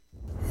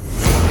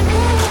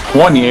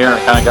One year, I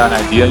kind of got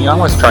an idea, I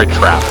want to try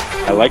trap.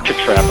 I like to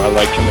trap, I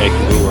like to make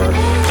lure,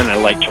 and I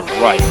like to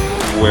write.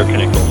 Where can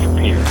it go from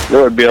here?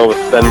 I would be able to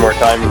spend more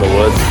time in the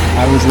woods.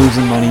 I was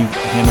losing money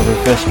hand over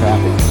fist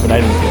trapping, but I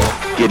didn't care.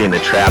 Getting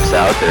the traps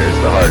out there is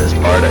the hardest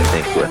part, I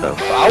think, with them.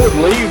 I would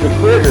leave the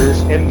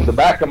critters in the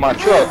back of my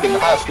truck in the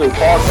high school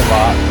parking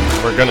lot.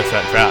 We're gonna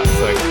set traps,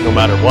 like, no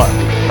matter what.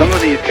 Some of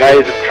these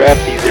guys have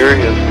trapped these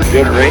areas for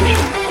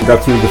generations. We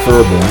got through the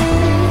Furborn,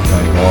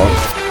 thank God.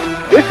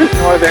 This is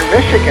Northern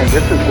Michigan.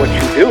 This is what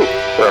you do.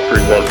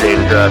 Representing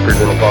trappers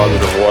in a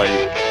positive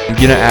light. I'm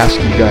gonna ask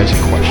you guys a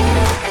question.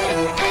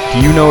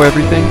 Do you know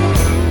everything?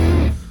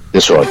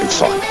 This will be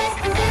fun.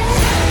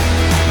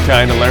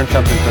 Trying to learn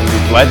something from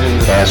these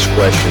legends. Ask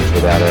questions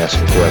without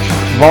asking questions.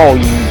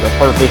 Volumes of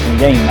Fur Fishing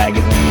Game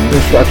magazine.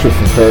 Instruction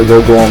from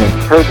Pergo Gorman.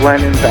 Herb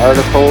Lennon's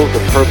articles,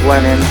 the Herb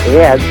Lennon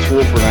ads.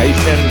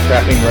 Information,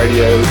 trapping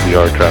radios. We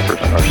are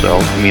trappers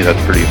ourselves. To me, that's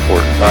pretty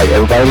important. All right,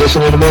 everybody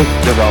listening to me?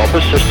 Develop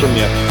a system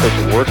you have to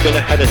work in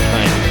ahead of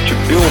time to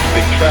build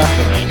big trap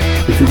line.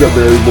 If you got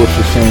berry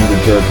bushes, sand,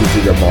 and turkeys,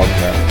 you got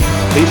bobcat.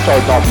 He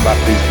started talking about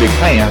these big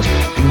pans.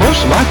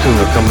 Most of my tuna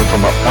are coming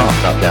from up top,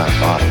 not down at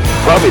the bottom.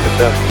 Probably the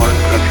best mark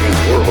country in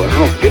the world. I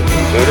don't get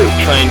any better.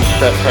 Trying to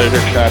set predator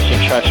traps and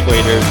trash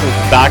waders. The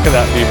back of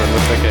that beaver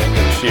looks like a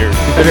shear.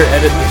 You better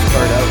edit this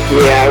part out.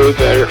 Yeah, we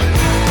better.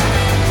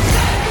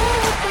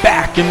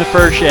 Back in the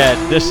fur shed.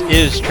 This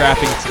is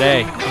Trapping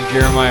Today. I'm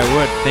Jeremiah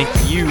Wood. Thank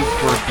you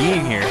for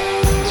being here.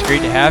 It's great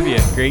to have you.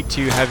 Great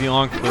to have you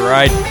along for the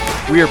ride.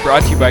 We are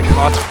brought to you by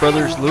Kaatz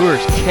Brothers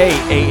Lures,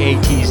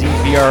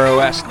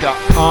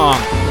 KAATZBROS.com.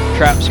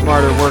 Trap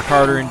smarter, work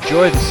harder,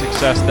 enjoy the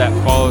success that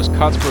follows.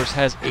 Kaatz Brothers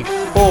has a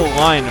full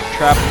line of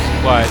trapping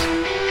supplies,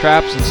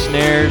 traps and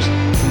snares,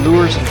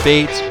 lures and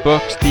baits,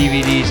 books,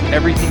 DVDs,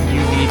 everything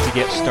you need to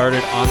get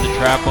started on the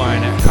trap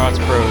line at Kaatz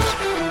Bros.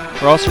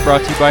 We're also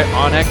brought to you by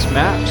onX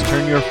Maps.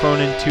 Turn your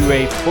phone into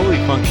a fully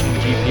functioning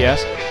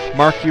GPS.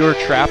 Mark your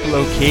trap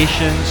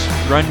locations,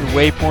 run your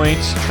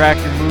waypoints, track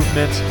your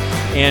movements,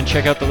 and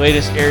check out the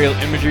latest aerial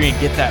imagery and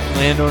get that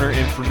landowner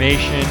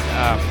information.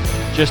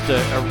 Just a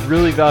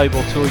really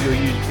valuable tool you'll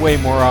use way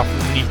more often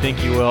than you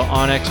think you will.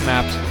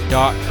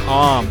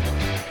 onxmaps.com.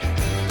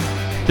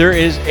 There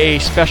is a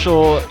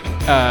special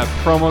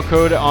promo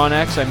code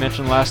onX I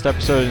mentioned last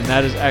episode, and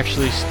that is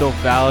actually still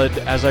valid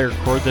as I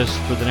record this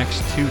for the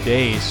next 2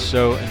 days.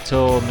 So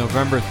until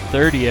November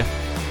 30th,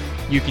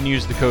 you can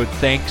use the code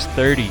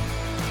THANKS30.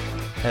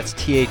 That's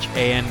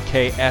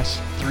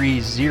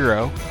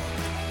THANKS30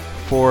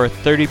 for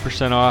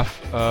 30% off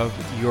of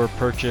your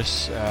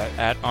purchase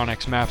at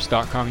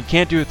onxmaps.com. You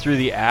can't do it through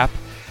the app.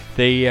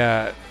 They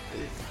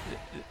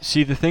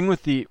see, the thing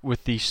with the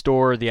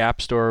store, the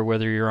App Store,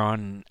 whether you're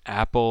on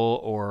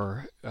Apple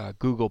or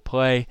Google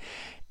Play,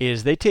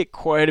 is they take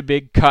quite a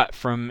big cut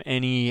from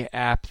any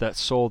app that's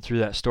sold through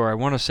that store. I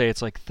want to say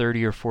it's like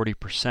 30 or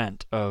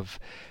 40% of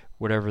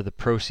whatever the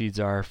proceeds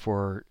are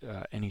for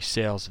any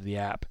sales of the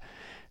app.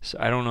 So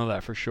I don't know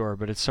that for sure,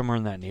 but it's somewhere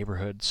in that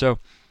neighborhood. So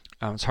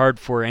it's hard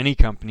for any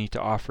company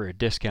to offer a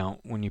discount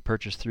when you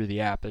purchase through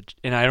the app,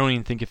 and I don't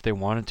even think if they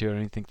wanted to, I don't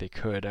even think they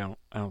could. I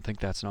don't think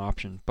that's an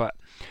option. But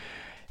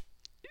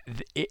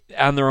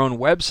on their own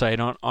website,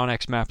 on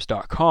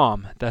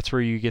onxmaps.com, that's where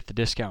you get the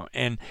discount.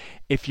 And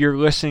if you're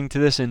listening to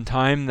this in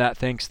time, that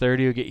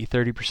Thanks30 will get you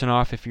 30%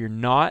 off. If you're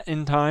not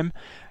in time,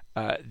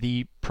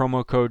 the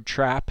promo code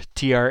TRAP,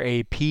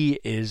 T-R-A-P,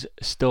 is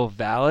still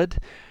valid.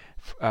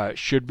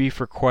 Should be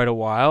for quite a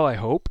while, I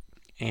hope.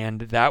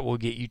 And that will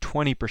get you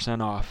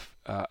 20% off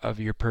of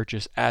your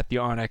purchase at the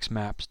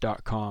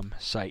onxmaps.com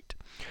site.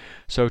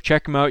 So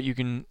check them out. You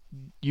can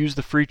use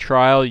the free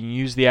trial. You can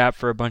use the app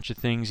for a bunch of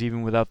things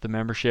even without the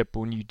membership.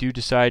 But when you do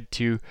decide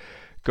to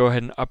go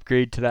ahead and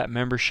upgrade to that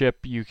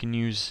membership, you can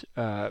use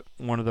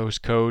one of those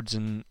codes,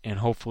 and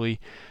hopefully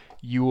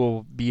you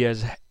will be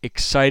as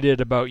excited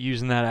about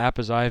using that app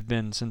as I've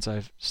been since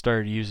I've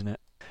started using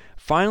it.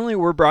 Finally,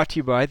 we're brought to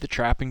you by the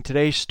Trapping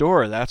Today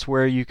store. That's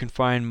where you can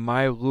find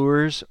my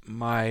lures,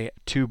 my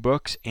 2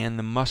 books, and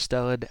the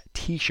Mustelid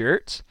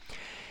t-shirts.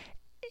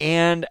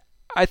 And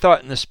I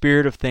thought, in the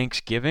spirit of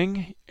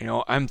Thanksgiving,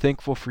 I'm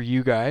thankful for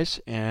you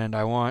guys, and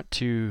I want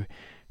to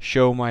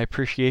show my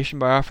appreciation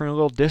by offering a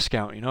little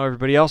discount.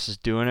 Everybody else is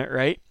doing it,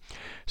 right?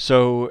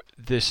 So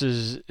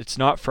it's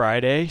not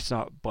Friday, it's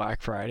not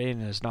Black Friday,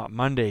 and it's not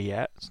Monday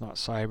yet. It's not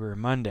Cyber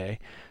Monday.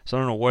 So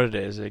I don't know what it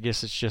is. I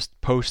guess it's just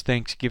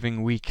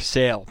post-Thanksgiving week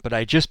sale. But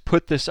I just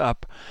put this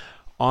up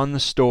on the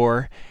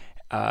store.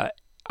 I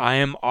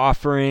am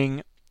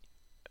offering,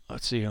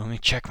 let's see, let me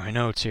check my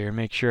notes here,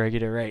 make sure I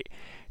get it right.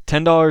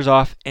 $10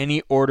 off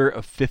any order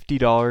of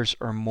 $50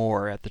 or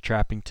more at the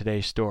Trapping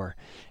Today store.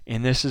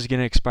 And this is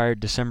going to expire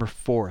December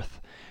 4th.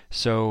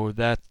 So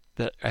that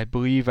I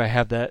believe I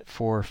have that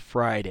for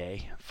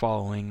Friday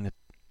following the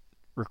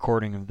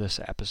recording of this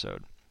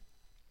episode.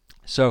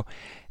 So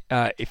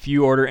if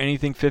you order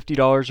anything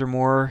 $50 or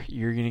more,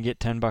 you're going to get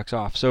 $10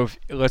 off. So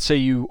let's say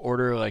you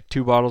order like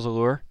 2 bottles of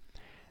lure,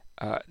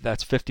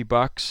 that's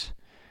 $50,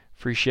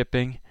 free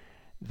shipping.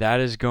 that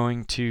is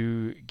going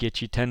to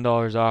get you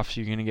 $10 off,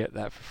 so you're going to get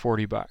that for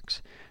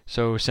 $40.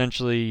 So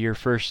essentially your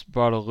first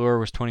bottle of lure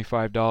was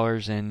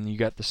 $25 and you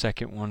got the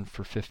second one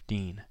for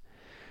 $15.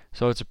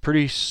 So it's a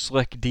pretty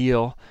slick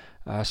deal.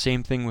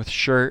 Same thing with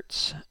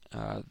shirts,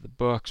 the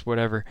books,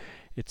 whatever.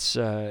 It's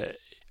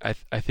I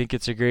think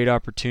it's a great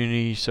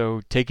opportunity,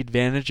 so take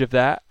advantage of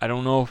that. I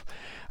don't know if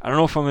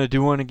I'm going to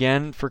do one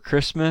again for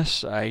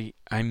Christmas. I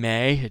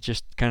may. It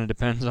just kind of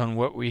depends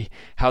on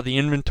how the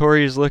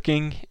inventory is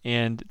looking,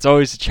 and it's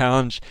always a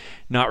challenge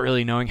not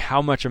really knowing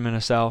how much I'm going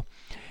to sell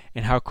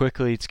and how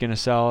quickly it's going to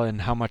sell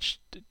and how much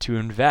to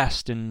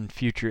invest in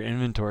future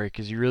inventory,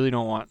 because you really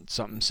don't want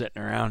something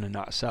sitting around and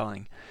not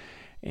selling.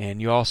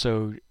 And you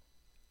also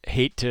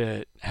hate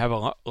to have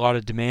a lot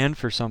of demand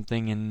for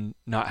something and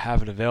not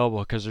have it available,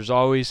 because there's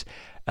always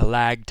a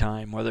lag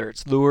time. Whether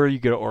it's lure, you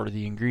got to order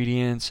the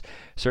ingredients,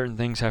 certain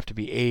things have to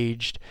be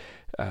aged,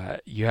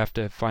 you have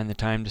to find the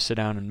time to sit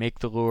down and make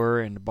the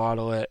lure and to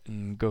bottle it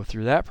and go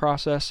through that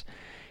process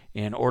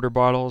and order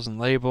bottles and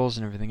labels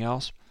and everything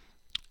else.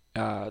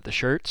 The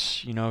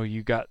shirts, you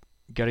got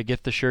to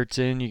get the shirts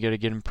in, you got to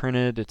get them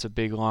printed. It's a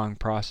big long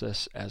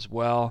process as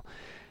well.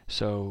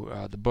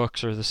 So the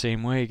books are the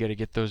same way. You got to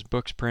get those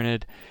books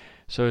printed.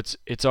 So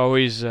it's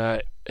always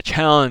a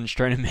challenge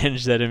trying to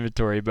manage that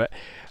inventory. But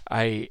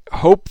I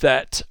hope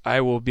that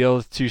I will be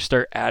able to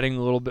start adding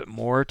a little bit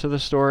more to the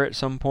store at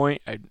some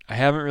point. I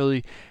haven't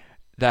really,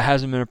 that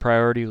hasn't been a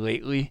priority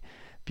lately,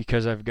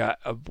 because I've got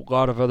a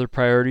lot of other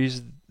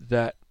priorities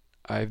that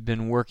I've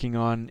been working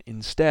on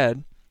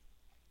instead.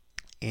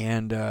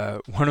 And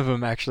one of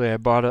them, actually, I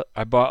bought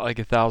like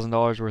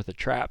 $1,000 worth of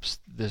traps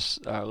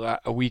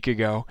a week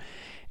ago,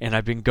 and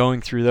I've been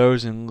going through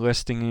those and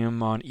listing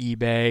them on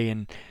eBay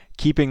and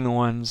keeping the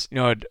ones.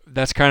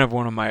 That's kind of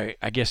one of my,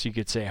 I guess you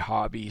could say,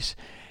 hobbies.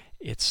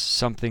 It's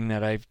something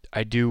that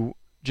I do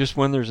just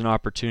when there's an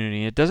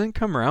opportunity. It doesn't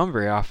come around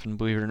very often,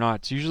 believe it or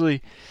not. It's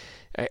usually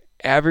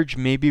average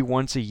maybe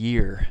once a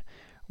year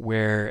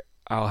where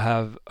I'll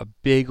have a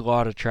big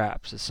lot of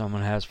traps that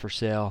someone has for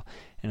sale,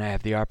 and I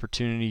have the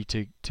opportunity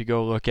to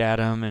go look at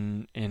them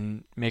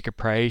and make a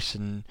price,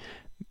 and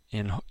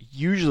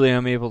usually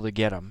I'm able to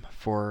get them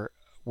for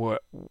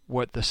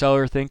what the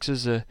seller thinks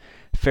is a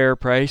fair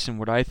price and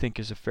what I think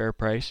is a fair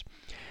price.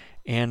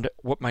 And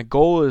what my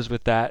goal is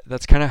with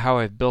that's kind of how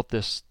I've built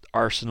this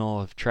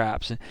arsenal of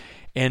traps.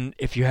 And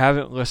if you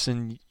haven't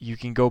listened, you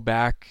can go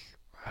back.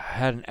 I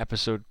had an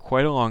episode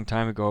quite a long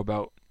time ago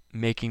about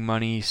making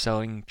money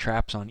selling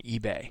traps on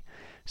eBay,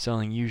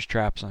 selling used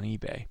traps on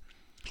eBay.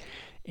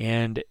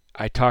 And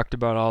I talked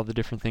about all the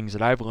different things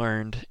that I've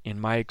learned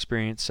in my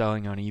experience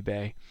selling on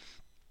eBay,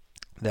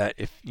 that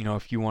if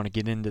you want to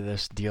get into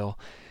this deal,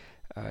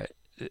 I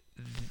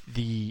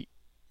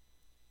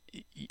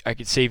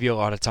could save you a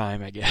lot of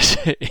time, I guess,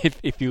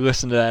 if you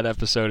listen to that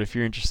episode, if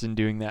you're interested in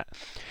doing that.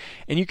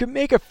 And you can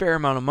make a fair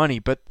amount of money,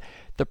 but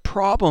the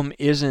problem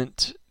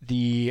isn't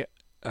the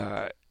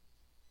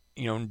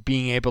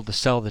being able to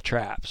sell the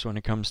traps when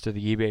it comes to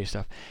the eBay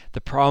stuff.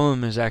 The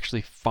problem is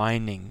actually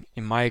finding,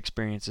 in my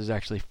experience,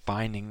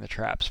 finding the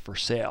traps for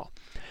sale.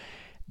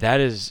 That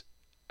is,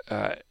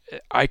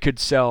 I could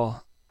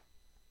sell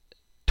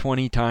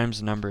 20 times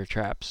the number of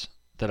traps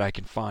that I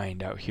can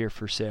find out here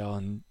for sale,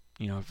 and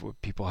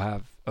what people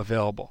have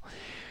available.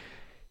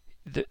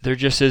 There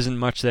just isn't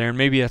much there, and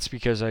maybe that's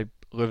because I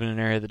live in an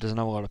area that doesn't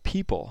have a lot of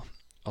people.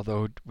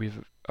 Although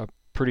we've a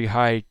pretty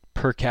high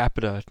per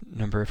capita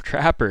number of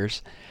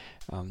trappers,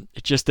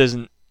 it just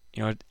doesn't.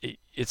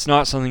 It's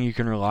not something you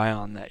can rely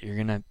on. That you're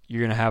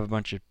gonna have a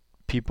bunch of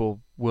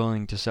people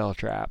willing to sell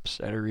traps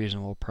at a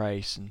reasonable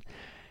price and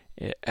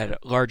at a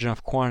large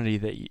enough quantity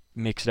that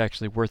makes it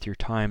actually worth your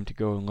time to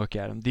go and look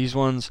at them. These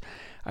ones,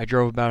 I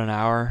drove about an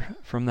hour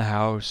from the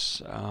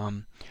house,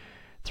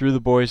 threw the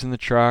boys in the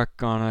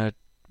truck on a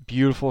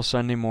beautiful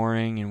Sunday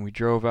morning, and we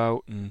drove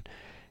out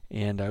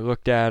and I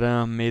looked at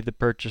them, made the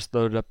purchase,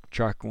 loaded up the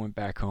truck, and went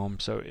back home.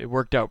 So it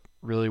worked out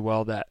really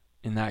well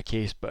in that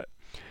case, but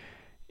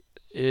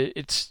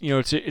it's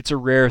a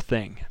rare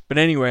thing. But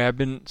anyway, I've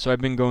been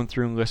going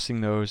through and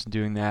listing those and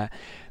doing that.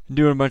 Been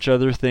doing a bunch of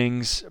other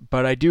things,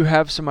 but I do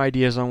have some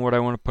ideas on what I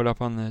want to put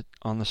up on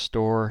the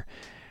store.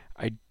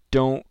 I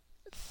don't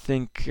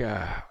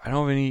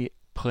have any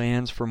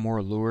plans for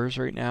more lures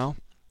right now.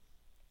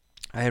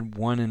 I had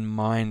one in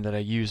mind that I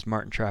used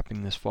martin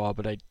trapping this fall,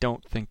 but I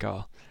don't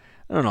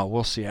know,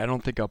 we'll see. I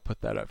don't think I'll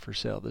put that up for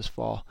sale this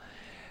fall.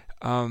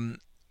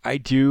 I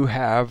do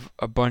have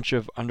a bunch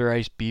of under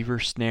ice beaver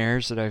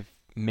snares that I've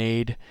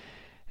made,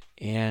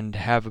 and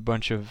have a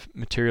bunch of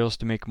materials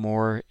to make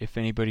more if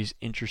anybody's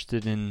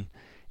interested in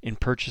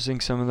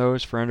purchasing some of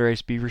those for under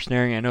ice beaver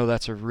snaring. I know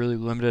that's a really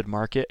limited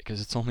market because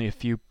it's only a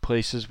few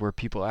places where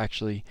people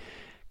actually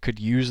could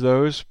use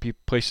those,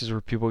 places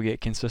where people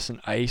get consistent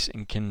ice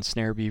and can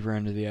snare beaver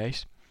under the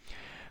ice.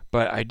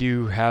 But I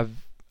do have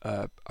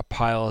a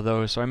pile of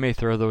those, so I may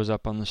throw those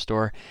up on the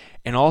store.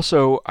 And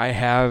also I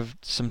have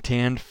some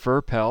tanned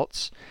fur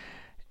pelts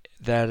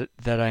that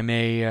I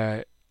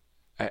may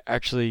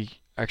Actually,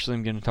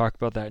 I'm going to talk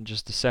about that in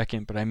just a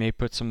second, but I may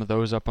put some of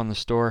those up on the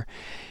store.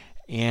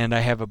 and I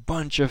have a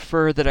bunch of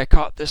fur that I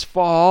caught this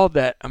fall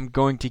that I'm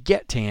going to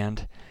get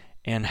tanned,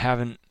 and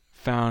haven't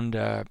found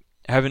a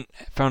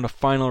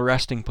final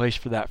resting place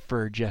for that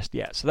fur just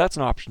yet. So that's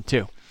an option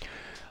too.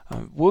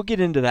 We'll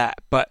get into that,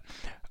 but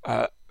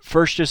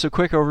first, just a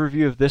quick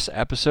overview of this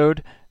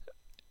episode.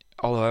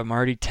 Although I'm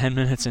already 10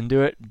 minutes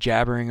into it,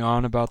 jabbering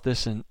on about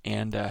this, and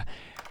I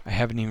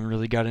haven't even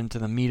really got into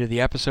the meat of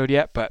the episode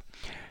yet, but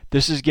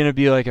this is going to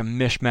be like a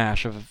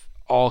mishmash of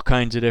all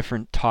kinds of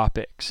different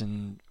topics,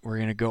 and we're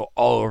going to go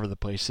all over the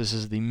place. This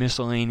is the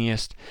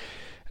miscellaneous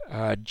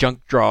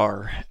junk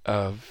drawer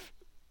of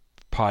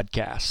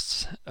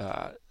podcasts,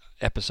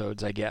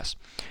 episodes, I guess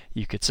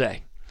you could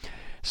say.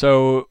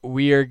 So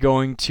we are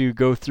going to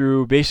go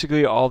through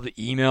basically all the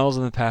emails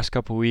in the past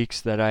couple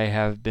weeks that I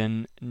have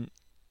been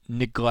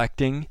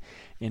neglecting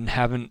and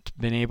haven't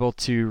been able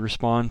to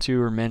respond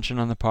to or mention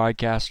on the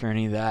podcast or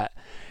any of that.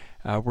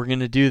 We're going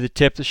to do the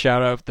tip, the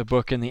shout out, the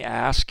book, and the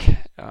ask.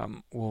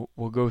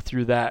 We'll go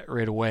through that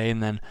right away,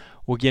 and then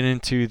we'll get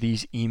into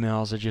these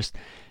emails. I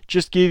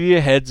just give you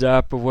a heads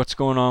up of what's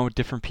going on with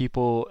different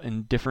people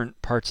in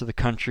different parts of the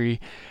country,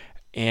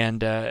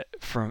 and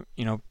from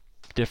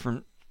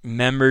different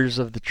members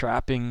of the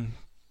Trapping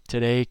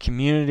Today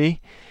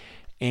community.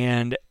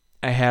 And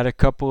I had a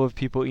couple of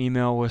people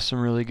email with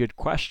some really good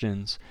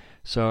questions,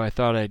 so I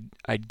thought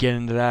I'd get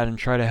into that and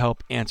try to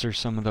help answer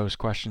some of those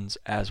questions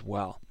as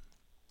well.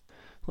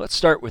 Let's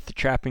start with the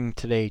Trapping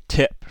Today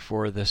tip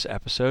for this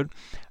episode.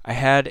 I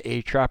had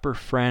a trapper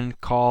friend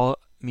call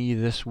me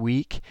this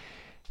week.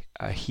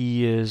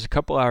 He is a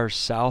couple hours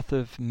south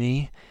of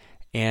me,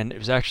 and it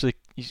was actually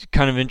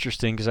kind of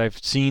interesting because I've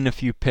seen a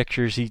few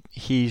pictures.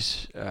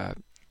 He's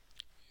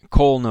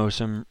Cole knows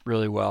him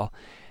really well,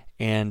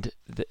 and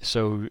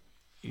so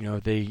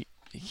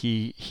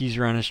he's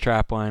run his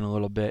trap line a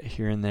little bit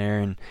here and there,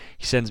 and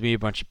he sends me a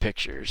bunch of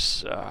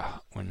pictures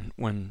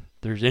when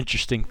there's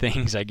interesting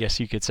things, I guess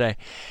you could say.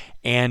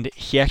 And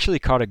he actually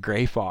caught a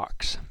gray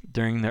fox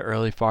during the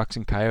early fox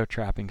and coyote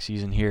trapping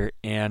season here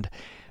and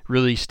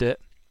released it.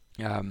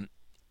 And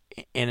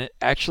it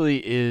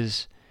actually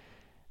is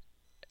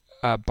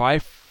by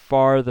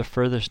far the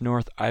furthest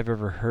north I've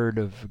ever heard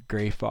of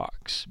gray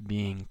fox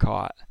being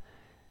caught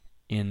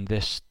in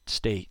this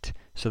state.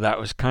 So that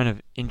was kind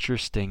of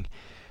interesting.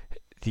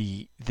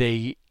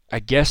 I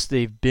guess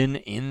they've been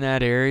in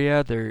that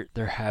area.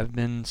 There have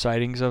been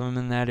sightings of them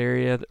in that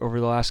area over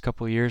the last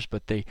couple of years,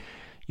 but they,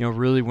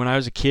 really, when I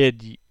was a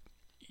kid,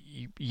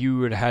 you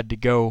would have had to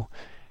go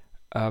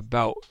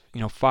about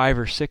 5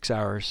 or 6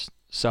 hours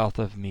south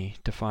of me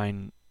to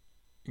find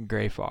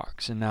gray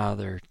fox, and now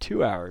they're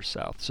 2 hours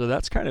south. So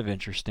that's kind of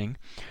interesting.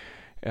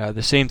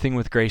 The same thing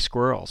with gray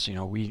squirrels.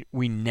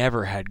 We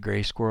never had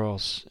gray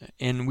squirrels,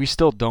 and we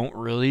still don't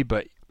really,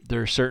 but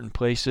there are certain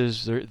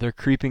places they're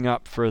creeping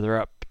up further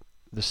up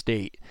the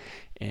state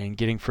and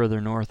getting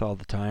further north all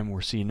the time. We're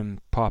seeing them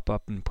pop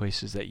up in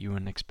places that you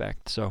wouldn't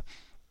expect. So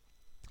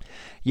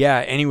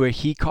yeah, anyway,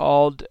 he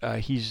called.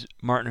 He's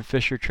Martin &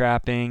 Fisher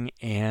trapping,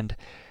 and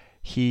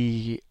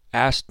he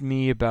asked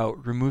me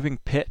about removing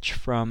pitch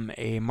from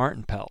a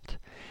marten pelt.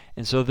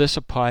 And so this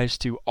applies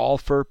to all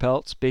fur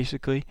pelts,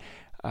 basically.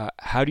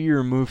 How do you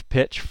remove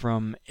pitch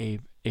from a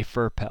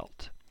fur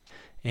pelt?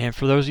 And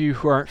for those of you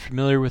who aren't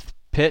familiar with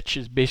pitch,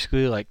 is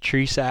basically like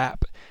tree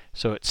sap.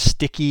 So it's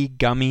sticky,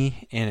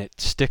 gummy, and it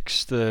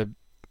sticks a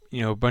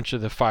bunch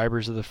of the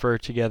fibers of the fur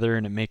together,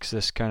 and it makes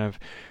this kind of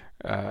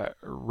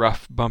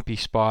rough, bumpy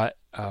spot.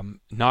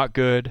 Not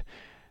good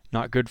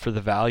for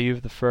the value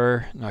of the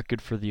fur, not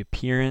good for the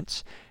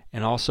appearance.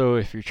 And also,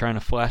 if you're trying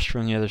to flesh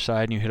from the other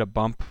side and you hit a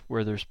bump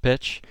where there's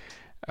pitch,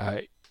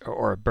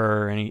 or a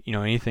burr,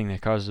 anything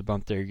that causes a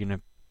bump there, you're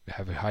gonna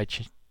have a high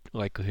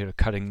likelihood of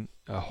cutting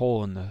a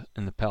hole in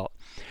the pelt.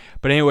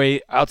 But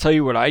anyway, I'll tell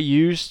you what I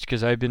used,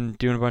 because I've been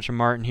doing a bunch of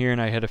marten here,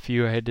 and I had a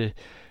few I had to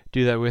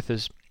do that with.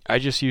 Is I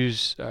just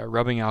use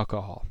rubbing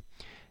alcohol,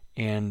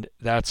 and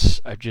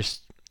I've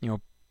just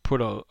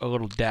put a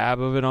little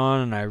dab of it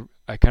on, and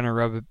I kind of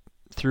rub it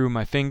through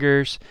my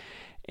fingers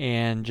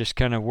and just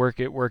kind of work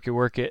it,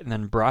 and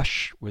then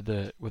brush with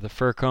a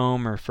fur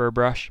comb or fur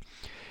brush.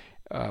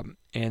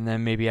 And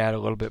then maybe add a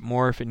little bit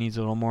more if it needs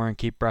a little more, and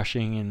keep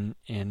brushing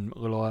and a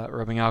little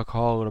rubbing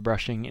alcohol, a little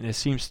brushing, and it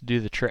seems to do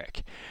the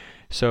trick.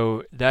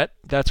 So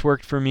that's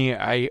worked for me.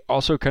 I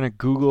also kind of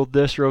Googled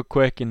this real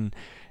quick, and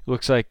it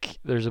looks like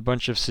there's a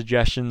bunch of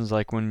suggestions,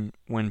 like when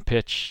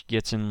pitch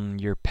gets in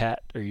your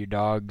pet or your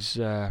dog's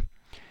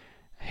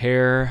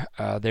hair,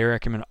 they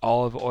recommend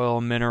olive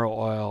oil, mineral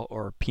oil,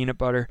 or peanut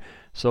butter.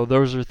 So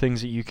those are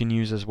things that you can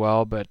use as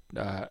well, but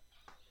I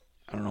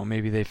don't know,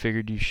 maybe they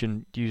figured you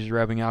shouldn't use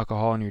rubbing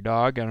alcohol on your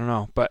dog. I don't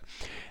know. But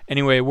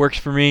anyway, it works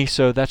for me.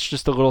 So that's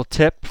just a little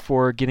tip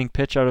for getting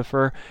pitch out of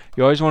fur.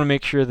 You always want to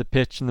make sure the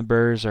pitch and the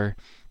burrs are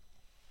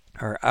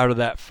out of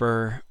that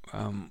fur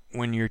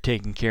when you're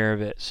taking care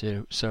of it,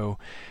 so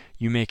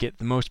you make it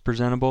the most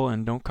presentable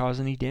and don't cause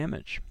any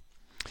damage.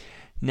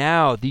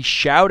 Now, the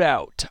shout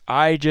out.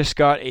 I just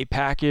got a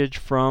package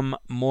from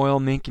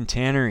Moyle Mink and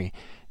Tannery.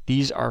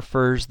 These are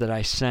furs that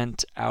I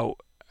sent out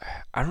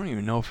I don't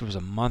even know if it was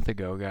a month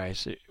ago,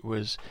 guys. It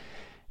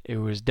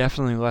was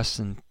definitely less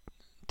than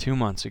 2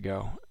 months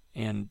ago,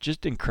 and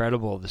just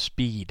incredible, the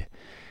speed.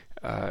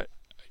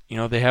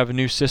 They have a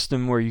new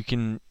system where you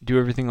can do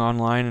everything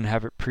online and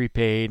have it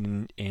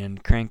prepaid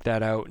and crank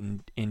that out,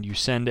 and you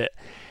send it,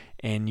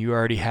 and you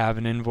already have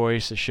an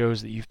invoice that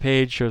shows that you've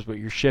paid, shows what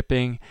you're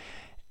shipping,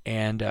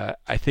 and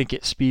I think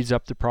it speeds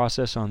up the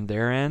process on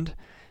their end,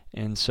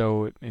 and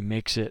so it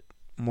makes it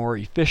more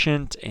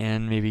efficient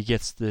and maybe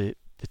gets the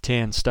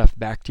tan stuff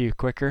back to you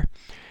quicker.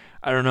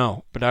 I don't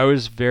know, but I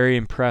was very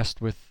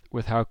impressed with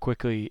how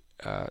quickly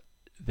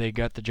they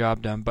got the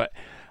job done. But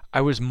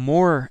I was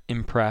more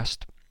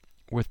impressed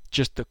with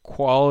just the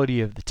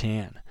quality of the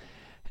tan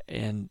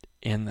and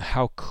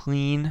how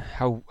clean,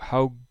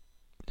 how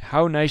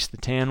nice the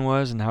tan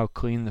was and how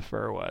clean the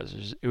fur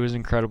was. It was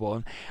incredible.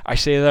 And I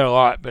say that a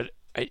lot, but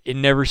it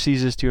never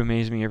ceases to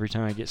amaze me every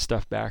time I get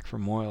stuff back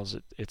from Moyles.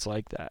 It's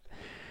like that.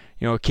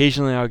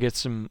 Occasionally I'll get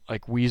some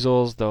like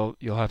weasels.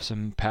 You'll have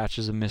some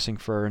patches of missing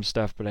fur and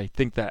stuff, but I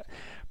think that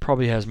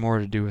probably has more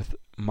to do with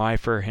my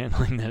fur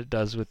handling than it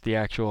does with the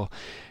actual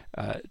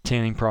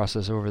tanning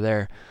process over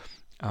there.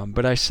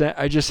 But I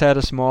just had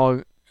a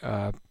small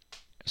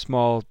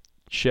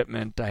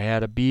shipment. I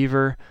had a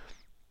beaver,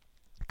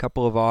 a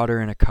couple of otter,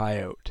 and a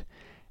coyote,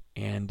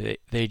 and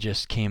they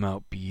just came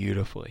out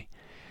beautifully.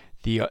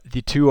 The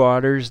 2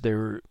 otters, they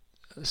were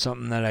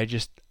something that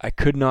I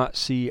could not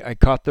see. I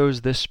caught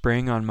those this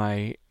spring on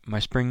my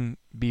spring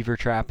beaver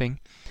trapping,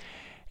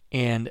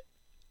 and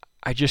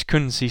I just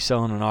couldn't see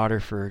selling an otter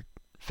for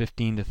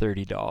 $15 to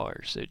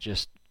 $30. It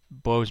just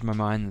blows my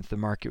mind that the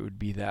market would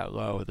be that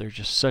low. They're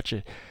just such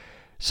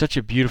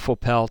a beautiful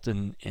pelt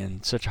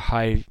and such a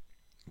high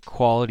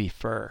quality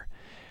fur.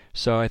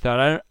 So I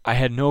thought I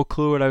had no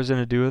clue what I was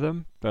going to do with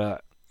them,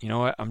 but you know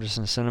what? I'm just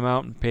going to send them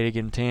out and pay to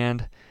get them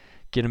tanned,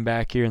 get them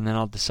back here, and then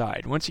I'll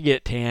decide. Once you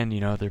get tanned,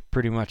 they're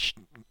pretty much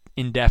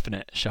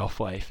indefinite shelf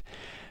life.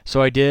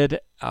 So I did.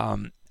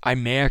 I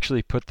may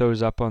actually put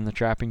those up on the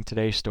Trapping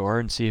Today store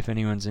and see if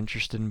anyone's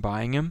interested in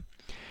buying them.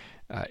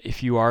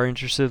 If you are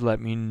interested, let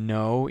me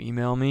know.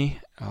 Email me,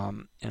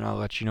 and I'll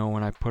let you know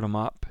when I put them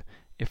up,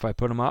 if I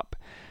put them up.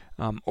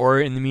 Or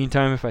in the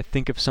meantime, if I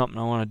think of something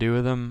I want to do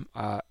with them,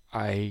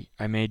 I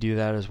may do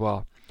that as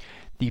well.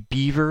 The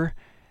beaver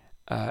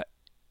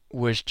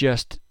was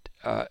just...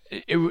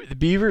 the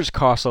beavers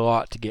cost a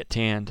lot to get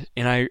tanned,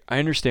 and I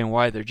understand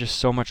why. They're just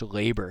so much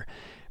labor.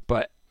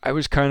 But I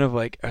was kind of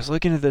like, I was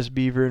looking at this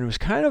beaver, and it was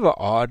kind of an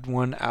odd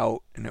one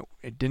out, and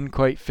it didn't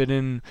quite fit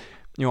in.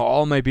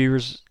 All my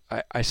beavers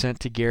I sent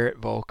to Garrett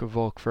Volk of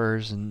Volk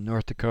Furs in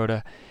North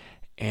Dakota,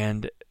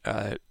 and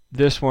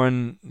this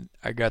one,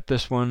 I got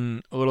this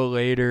one a little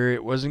later.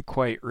 It wasn't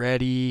quite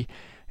ready.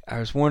 I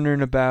was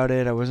wondering about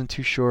it. I wasn't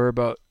too sure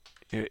about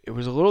it. It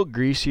was a little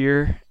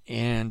greasier,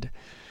 and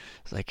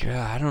it's like,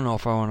 I don't know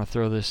if I want to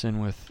throw this in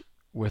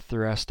with the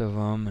rest of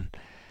them. And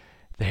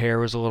the hair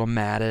was a little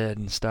matted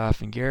and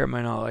stuff, and Garrett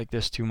might not like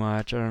this too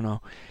much. I don't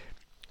know.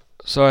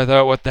 So I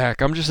thought, what the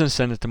heck? I'm just going to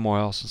send it to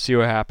Moyles and see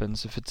what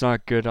happens. If it's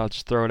not good, I'll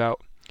just throw it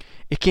out.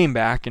 It came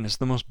back, and it's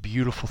the most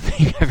beautiful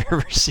thing I've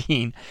ever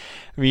seen.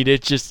 I mean,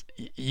 it just,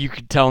 you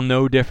could tell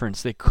no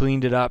difference. They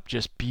cleaned it up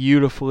just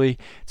beautifully.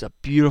 It's a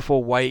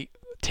beautiful white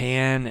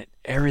tan.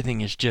 Everything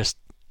is just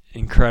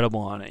incredible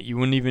on it. You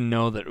wouldn't even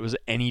know that it was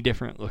any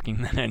different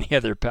looking than any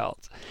other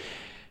pelt.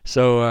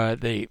 So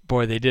they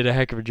did a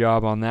heck of a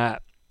job on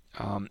that.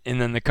 And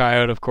then the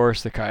coyote, of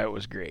course, the coyote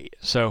was great.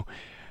 So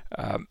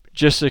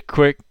just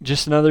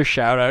another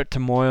shout out to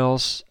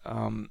Moyles.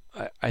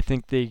 I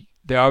think they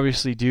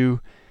obviously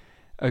do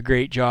a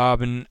great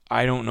job, and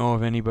I don't know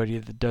of anybody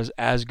that does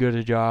as good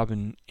a job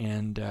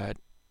and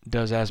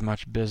does as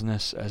much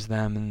business as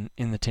them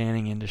in the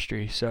tanning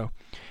industry. So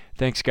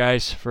thanks,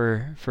 guys,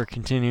 for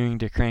continuing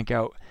to crank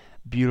out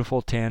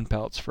beautiful tan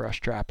pelts for us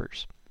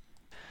trappers.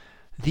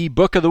 The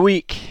book of the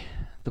week,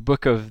 the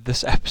book of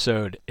this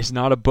episode, is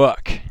not a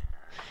book.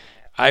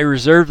 I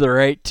reserve the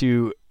right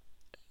to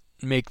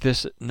make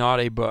this not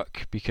a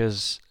book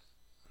because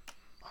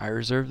I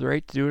reserve the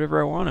right to do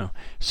whatever I want to.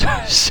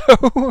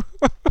 So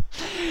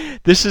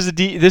this is a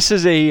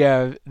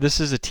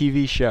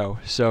TV show.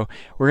 So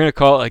we're gonna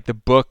call it like the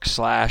book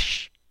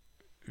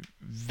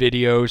 /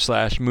 video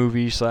 /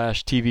 movie /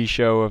 TV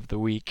show of the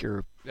week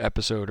or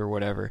episode or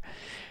whatever.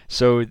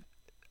 So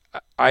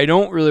I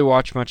don't really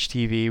watch much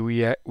TV.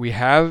 We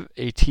have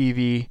a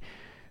TV,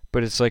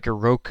 but it's like a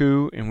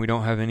Roku, and we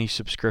don't have any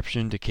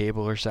subscription to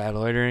cable or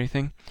satellite or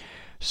anything.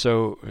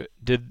 So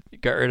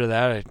got rid of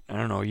that, I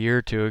don't know, a year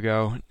or two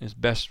ago. It's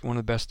one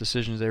of the best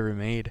decisions I ever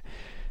made.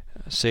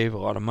 Save a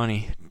lot of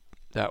money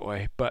that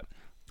way. But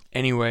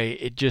anyway,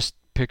 it just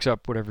picks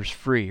up whatever's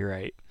free,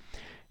 right?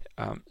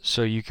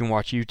 So you can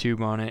watch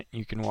YouTube on it.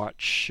 You can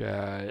watch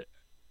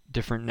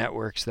different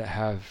networks that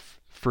have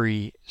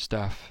free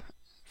stuff,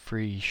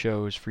 free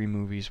shows, free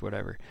movies,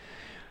 whatever.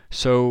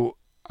 So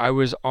we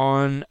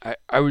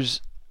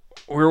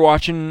were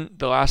watching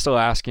The Last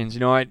Alaskans.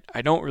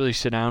 I don't really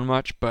sit down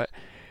much, but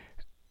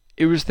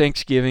it was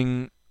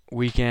Thanksgiving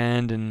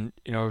weekend and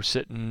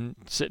sitting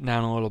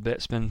down a little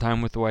bit, spending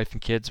time with the wife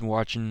and kids and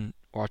watching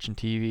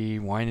TV,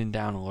 winding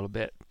down a little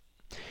bit.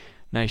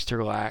 Nice to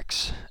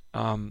relax.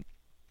 And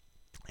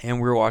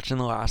we were watching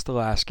The Last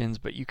Alaskans,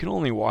 but you can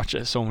only watch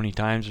it so many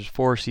times. There's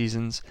 4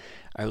 seasons.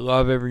 I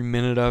love every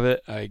minute of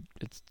it.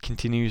 It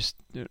continues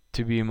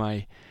to be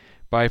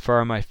by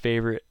far my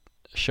favorite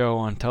show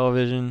on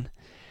television.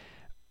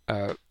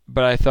 But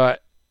I thought,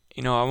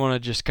 I want to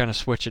just kind of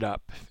switch it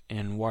up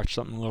and watch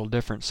something a little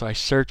different. So I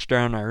searched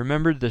around. I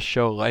remembered this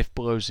show, Life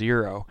Below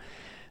Zero,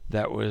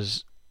 that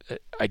was,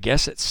 I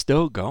guess it's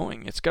still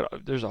going.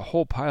 There's a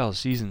whole pile of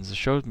seasons. The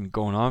show's been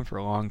going on for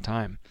a long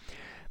time.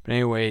 But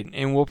anyway,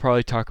 and we'll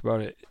probably talk about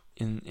it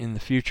in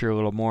the future a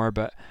little more,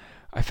 but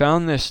I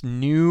found this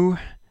new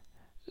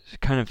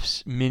kind of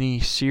mini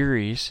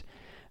series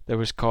that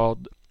was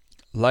called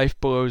Life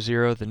Below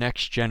Zero: The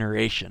Next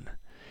Generation.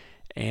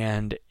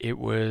 And it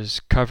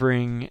was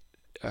covering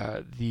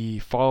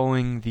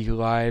following the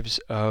lives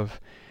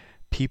of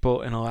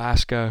people in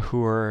Alaska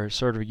who are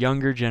sort of a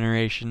younger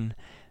generation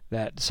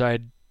that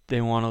decide they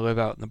want to live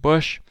out in the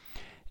bush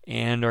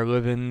and are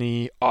living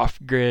the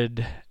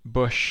off-grid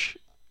bush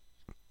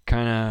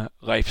kind of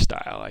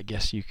lifestyle, I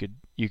guess you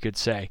could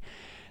say.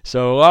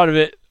 So a lot of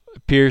it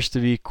appears to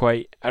be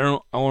quite,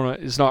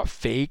 it's not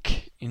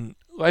fake. In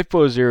Life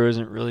Below Zero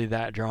isn't really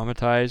that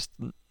dramatized,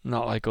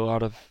 not like a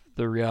lot of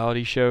the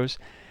reality shows,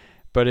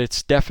 but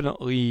it's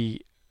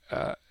definitely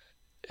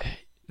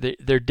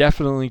they're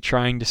definitely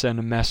trying to send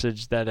a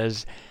message that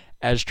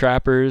as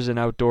trappers and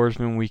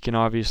outdoorsmen we can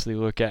obviously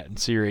look at and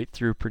see right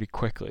through pretty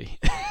quickly.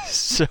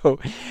 So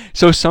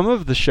some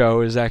of the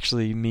show is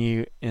actually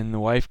me and the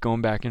wife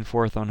going back and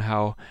forth on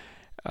how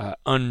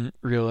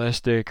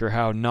unrealistic or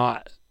how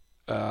not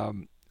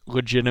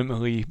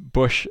legitimately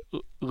bush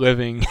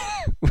living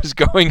was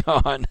going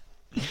on.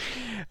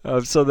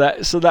 So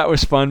that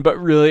was fun, but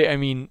really, I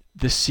mean,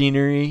 the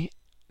scenery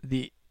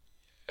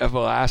of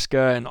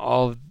Alaska and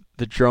all of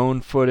the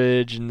drone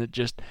footage and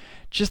just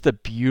the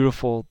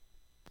beautiful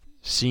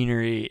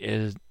scenery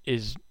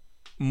is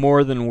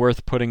more than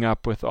worth putting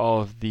up with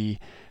all of the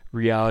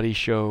reality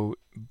show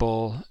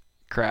bull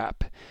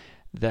crap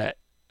that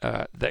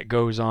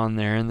goes on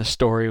there, and the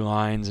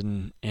storylines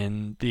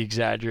and the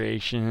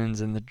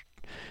exaggerations and the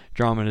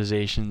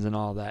dramatizations and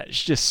all that.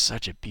 It's just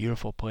such a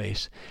beautiful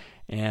place,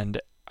 and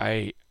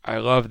I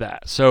love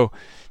that. So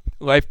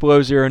Life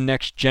Below Zero: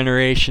 Next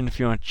Generation, if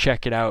you want to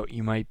check it out,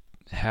 you might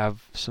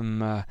have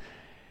some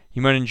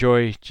you might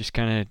enjoy just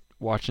kind of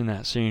watching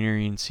that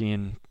scenery and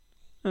seeing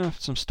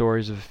some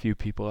stories of a few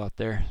people out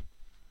there.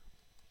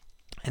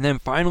 And then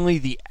finally,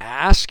 The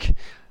Ask.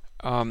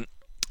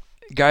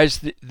 Guys,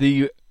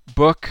 the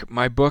book,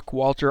 my book,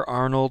 Walter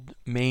Arnold,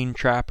 Maine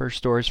Trapper,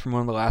 Stories from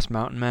One of the Last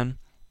Mountain Men.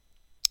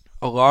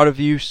 A lot of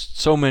you,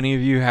 so many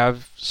of you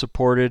have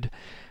supported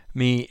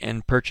me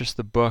and purchased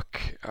the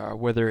book,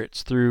 whether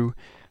it's through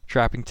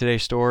Trapping Today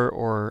store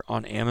or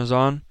on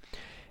Amazon.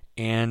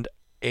 And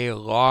a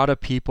lot of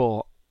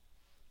people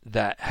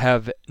that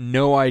have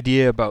no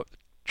idea about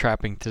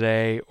Trapping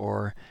Today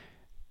or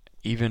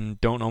even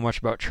don't know much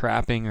about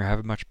trapping or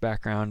have much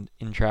background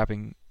in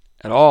trapping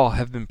at all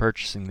have been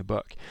purchasing the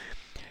book.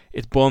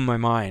 It's blown my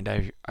mind.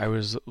 I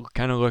was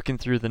kind of looking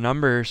through the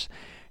numbers,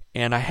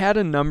 and I had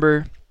a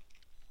number,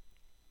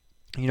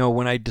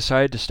 when I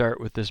decided to start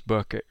with this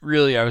book,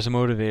 really I was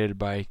motivated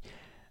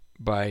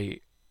by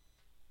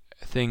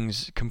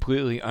things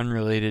completely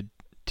unrelated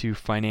to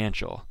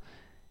financial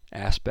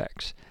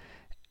aspects.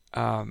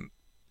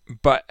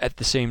 But at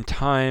the same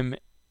time,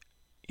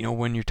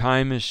 when your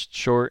time is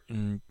short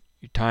and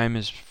your time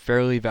is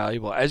fairly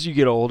valuable, as you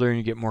get older and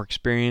you get more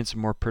experience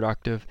and more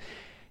productive,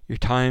 your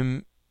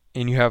time,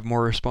 and you have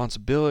more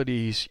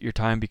responsibilities, your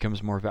time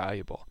becomes more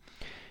valuable.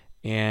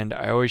 And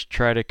I always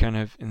try to kind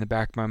of, in the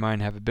back of my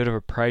mind, have a bit of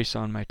a price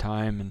on my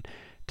time and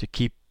to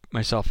keep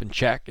myself in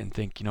check and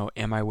think,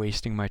 am I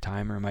wasting my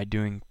time or am I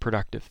doing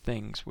productive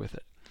things with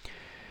it?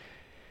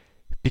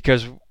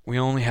 Because we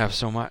only have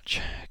so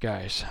much,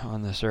 guys,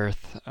 on this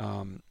earth,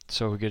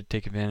 so we got to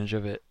take advantage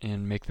of it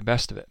and make the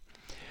best of it.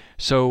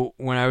 So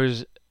when I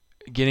was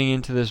getting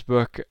into this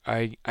book,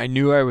 I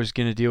knew I was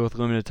going to deal with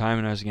limited time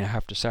and I was going to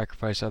have to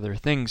sacrifice other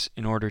things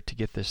in order to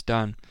get this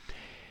done.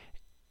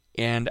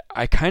 And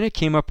I kind of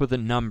came up with a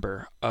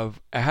number I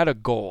had a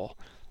goal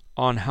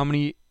on how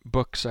many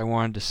books I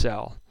wanted to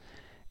sell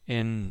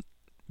and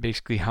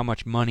basically how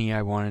much money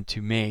I wanted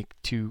to make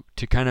to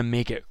kind of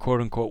make it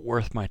quote unquote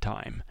worth my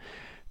time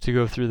to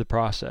go through the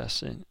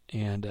process.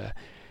 And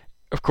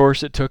of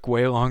course it took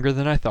way longer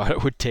than I thought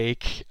it would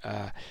take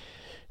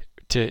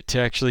to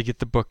actually get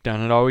the book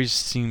done. It always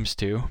seems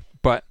to,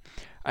 but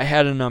I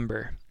had a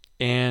number,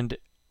 and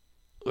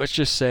let's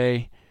just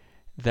say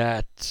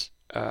that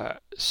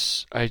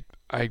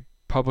I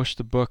published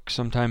the book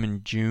sometime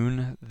in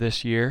June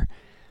this year,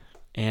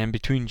 and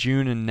between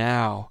June and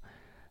now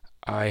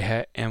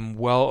I am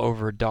well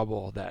over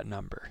double that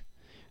number.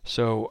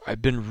 So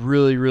I've been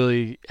really,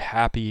 really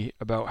happy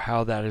about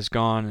how that has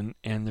gone,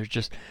 and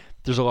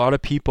there's a lot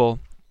of people.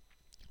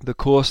 The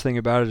coolest thing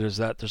about it is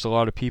that there's a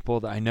lot of people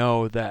that I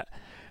know that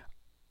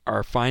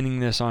are finding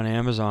this on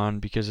Amazon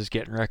because it's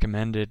getting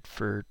recommended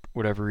for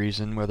whatever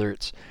reason, whether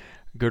it's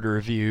good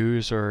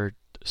reviews or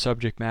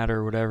subject matter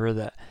or whatever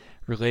that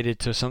related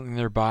to something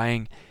they're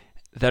buying,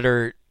 that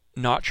are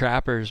not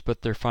trappers,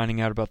 but they're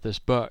finding out about this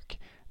book.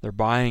 They're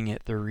buying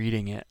it, they're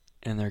reading it,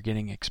 and they're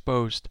getting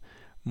exposed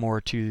more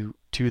to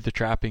the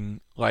trapping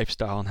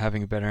lifestyle and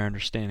having a better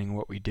understanding of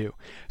what we do.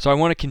 So I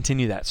want to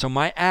continue that. So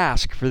my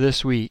ask for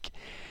this week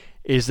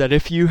is that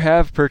if you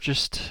have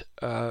purchased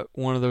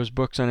one of those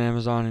books on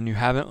Amazon and you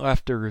haven't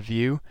left a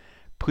review,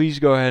 please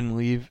go ahead and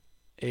leave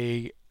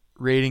a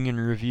rating and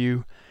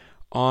review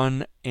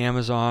on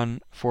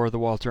Amazon for the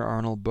Walter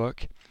Arnold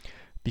book,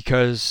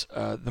 because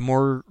the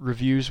more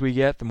reviews we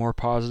get, the more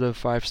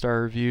positive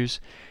 5-star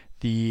reviews,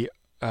 the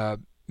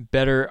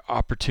better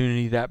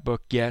opportunity that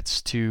book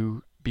gets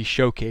to be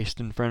showcased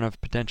in front of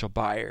potential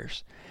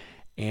buyers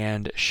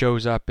and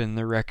shows up in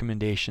the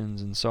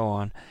recommendations and so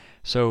on.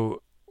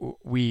 So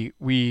we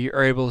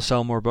are able to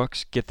sell more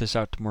books, get this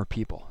out to more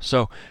people.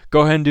 So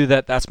go ahead and do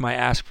that. That's my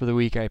ask for the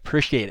week. I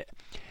appreciate it.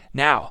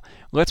 Now,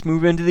 let's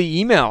move into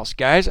the emails,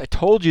 guys. I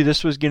told you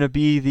this was going to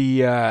be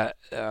the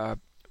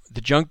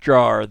junk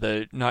drawer,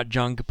 the not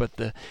junk, but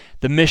the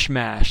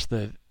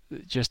mishmash,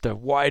 just a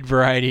wide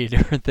variety of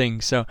different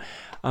things. So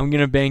I'm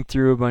going to bang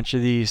through a bunch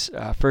of these.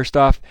 First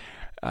off,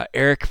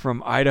 Eric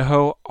from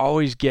Idaho.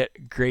 Always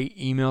get great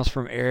emails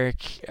from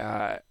Eric.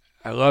 I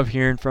love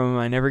hearing from him.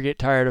 I never get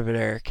tired of it,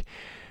 Eric.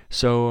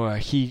 So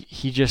he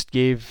just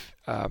gave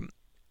a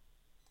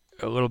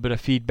little bit of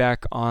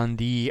feedback on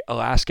the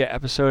Alaska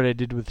episode I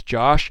did with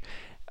Josh.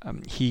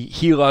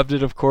 He loved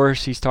it, of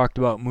course. He's talked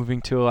about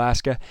moving to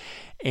Alaska.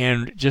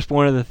 And just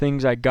one of the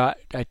things I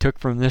took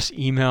from this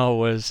email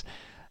was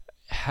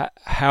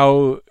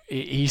how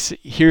here's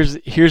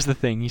the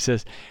thing. He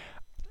says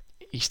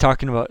he's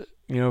talking about,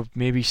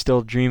 maybe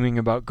still dreaming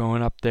about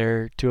going up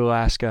there to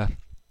Alaska.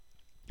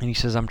 And he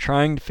says, I'm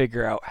trying to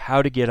figure out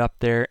how to get up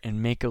there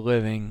and make a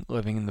living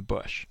in the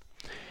bush.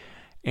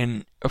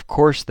 And of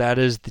course, that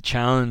is the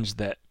challenge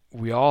that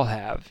we all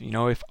have.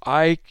 If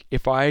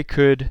I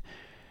could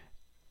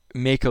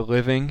make a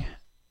living,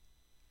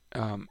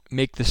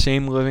 make the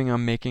same living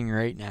I'm making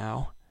right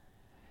now,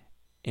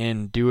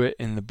 and do it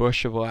in the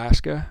bush of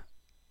Alaska,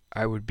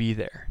 I would be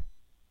there.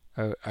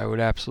 I would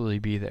absolutely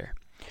be there.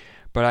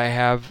 But I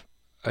have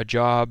a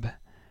job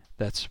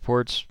that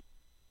supports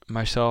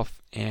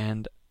myself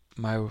and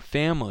my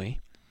family,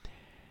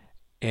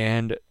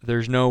 and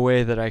there's no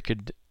way that I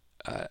could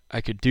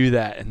do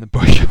that in the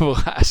bush of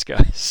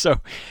Alaska.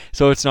 So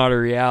it's not a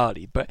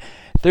reality. But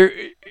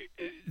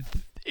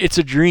it's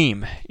a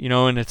dream,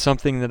 and it's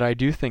something that I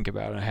do think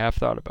about and I have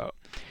thought about,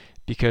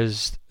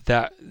 because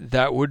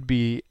that would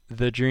be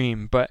the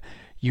dream. But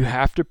you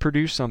have to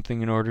produce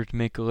something in order to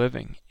make a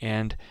living,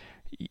 and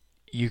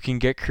you can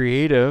get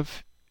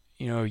creative.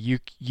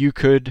 You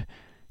could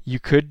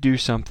do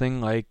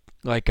something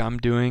like I'm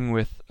doing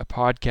with a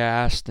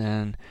podcast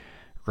and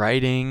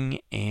writing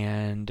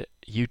and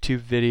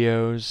YouTube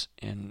videos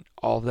and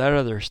all that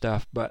other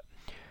stuff, but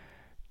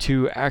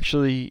to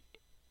actually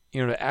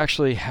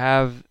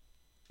have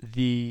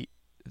the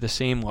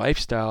same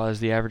lifestyle as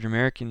the average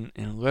American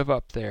and live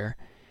up there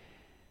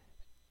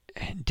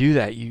and do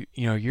that,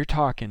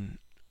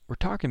 we're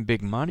talking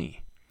big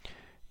money.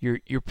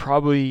 You're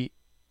probably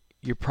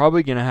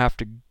going to have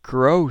to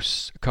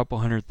gross a couple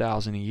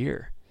 $100,000 a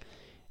year.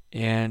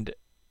 And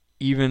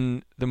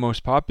even the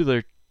most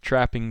popular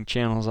trapping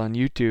channels on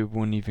YouTube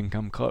wouldn't even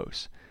come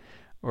close,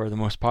 or the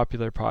most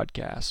popular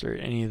podcasts or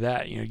any of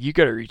that. You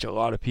got to reach a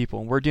lot of people.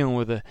 And we're dealing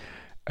with a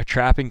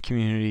trapping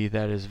community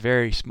that is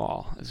very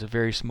small. It's a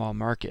very small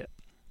market.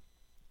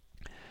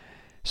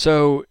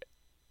 So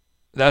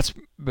that's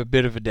a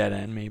bit of a dead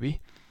end maybe.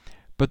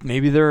 But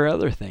maybe there are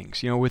other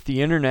things. With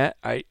the internet,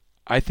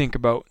 I think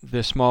about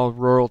the small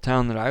rural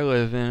town that I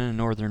live in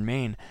northern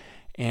Maine,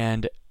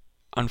 and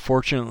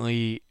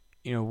unfortunately,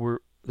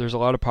 there's a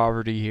lot of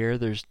poverty here.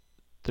 There's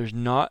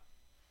not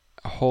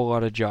a whole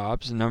lot of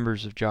jobs. The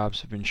numbers of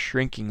jobs have been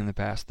shrinking in the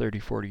past 30,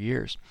 40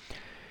 years.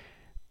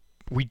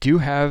 We do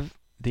have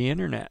the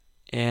internet,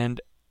 and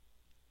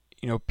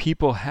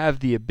people have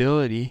the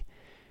ability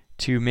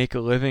to make a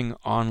living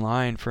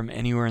online from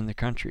anywhere in the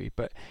country,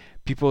 but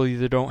people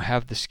either don't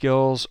have the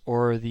skills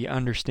or the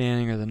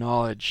understanding or the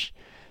knowledge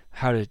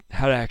how to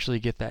actually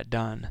get that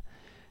done.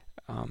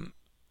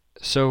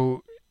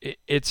 So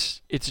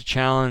it's a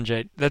challenge.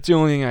 That's the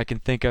only thing I can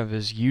think of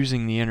is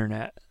using the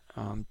internet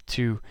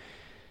to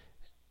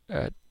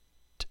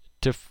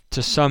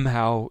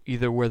somehow,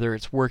 either whether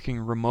it's working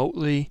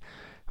remotely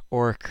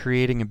or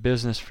creating a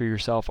business for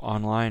yourself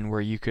online where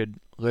you could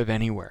live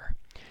anywhere.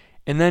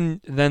 And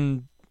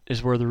then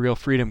is where the real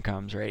freedom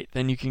comes, right?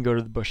 Then you can go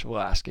to the bush of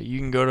Alaska. You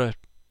can go to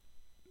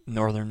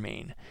northern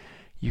Maine.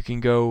 You can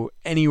go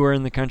anywhere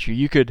in the country.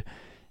 You could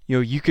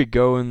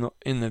go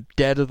in the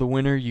dead of the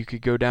winter. You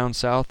could go down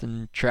south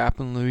and trap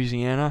in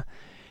Louisiana,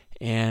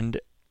 and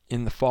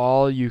in the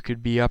fall you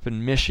could be up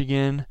in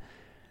Michigan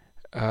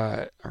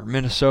or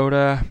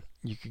Minnesota.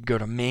 You could go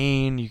to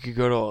Maine. You could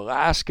go to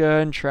Alaska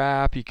and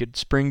trap. You could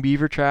spring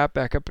beaver trap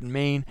back up in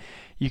Maine.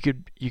 You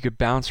could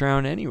bounce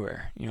around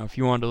anywhere, if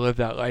you wanted to live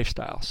that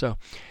lifestyle. So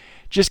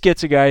just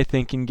gets a guy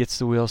thinking, gets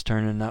the wheels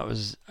turning.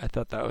 I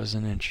thought that was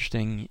an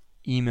interesting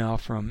email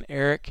from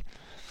Eric.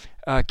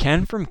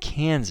 Ken from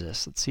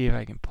Kansas. Let's see if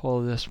I can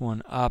pull this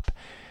one up.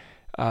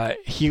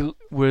 He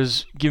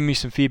was giving me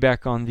some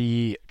feedback on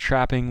the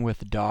Trapping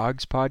with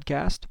Dogs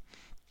podcast.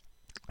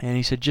 And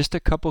he said, just a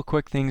couple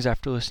quick things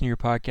after listening to your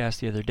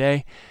podcast the other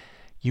day.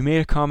 You made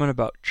a comment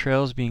about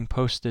trails being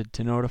posted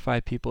to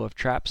notify people of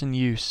traps in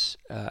use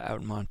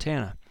out in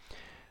Montana.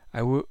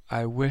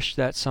 I wish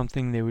that's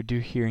something they would do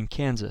here in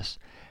Kansas.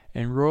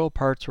 In rural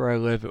parts where I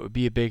live, it would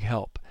be a big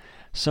help.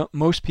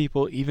 Most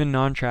people, even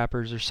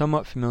non-trappers, are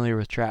somewhat familiar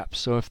with traps,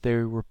 so if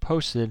they were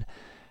posted,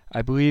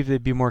 I believe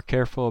they'd be more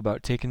careful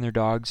about taking their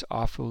dogs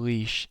off a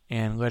leash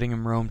and letting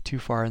them roam too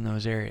far in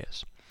those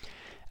areas.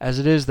 As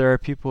it is, there are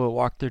people that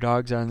walk their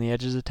dogs out on the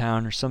edges of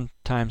town, or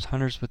sometimes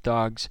hunters with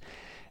dogs,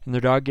 and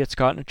their dog gets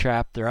caught in a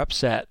trap, they're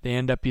upset, they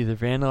end up either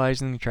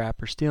vandalizing the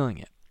trap or stealing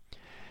it.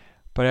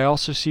 But I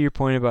also see your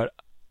point about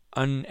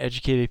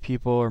uneducated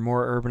people or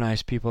more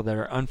urbanized people that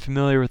are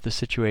unfamiliar with the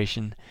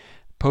situation.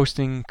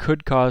 Posting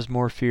could cause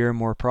more fear and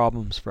more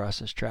problems for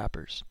us as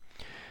trappers.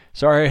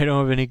 Sorry I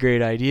don't have any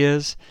great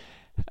ideas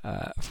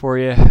for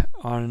you.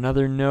 On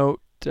another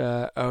note,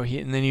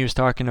 and then he was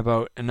talking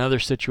about another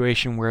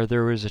situation where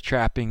there was a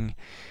trapping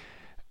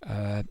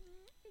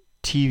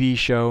TV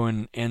show,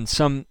 and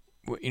some,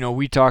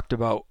 we talked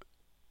about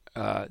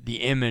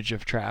the image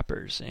of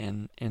trappers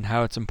and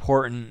how it's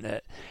important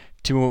that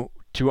to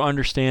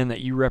understand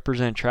that you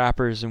represent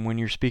trappers, and when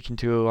you're speaking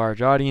to a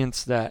large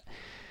audience that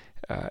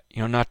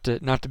not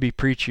to be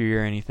preachy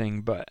or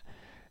anything, but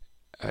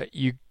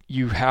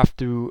you have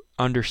to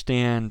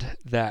understand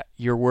that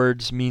your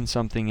words mean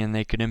something and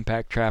they could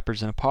impact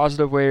trappers in a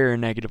positive way or a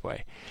negative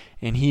way.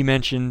 And he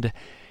mentioned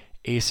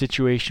a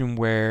situation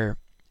where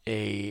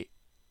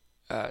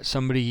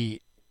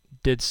somebody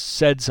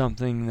said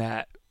something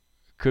that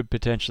could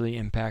potentially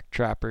impact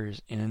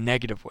trappers in a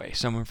negative way,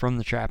 someone from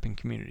the trapping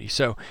community.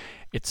 So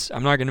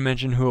I'm not going to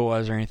mention who it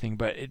was or anything,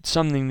 but it's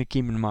something to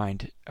keep in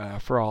mind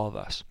for all of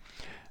us.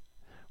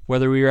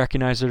 Whether we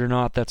recognize it or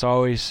not, that's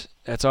always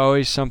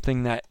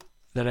something that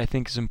I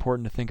think is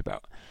important to think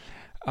about.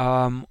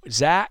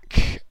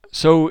 Zach.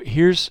 So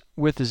here's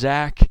with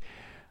Zach.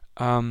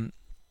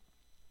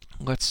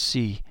 Let's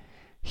see.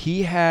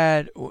 He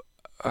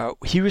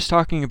was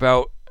talking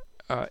about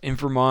in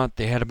Vermont,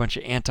 they had a bunch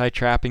of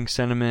anti-trapping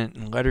sentiment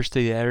and letters to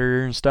the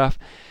editor and stuff.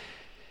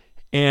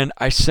 And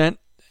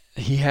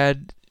he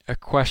had a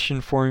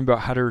question for me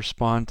about how to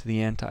respond to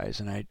the antis,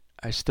 and I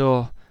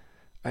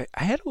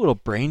had a little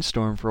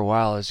brainstorm for a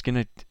while. I was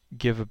gonna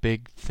give a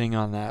big thing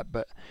on that,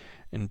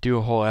 and do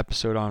a whole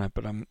episode on it,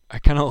 but I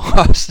kind of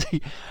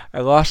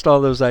lost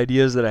all those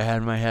ideas that I had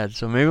in my head.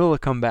 So maybe it'll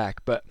come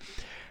back. But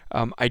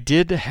I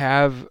did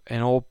have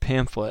an old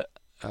pamphlet.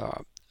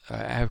 I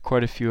have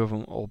quite a few of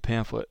them,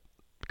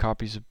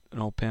 copies of an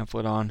old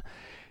pamphlet on.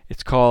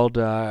 It's called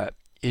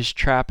 "Is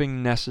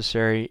Trapping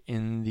Necessary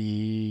in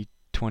the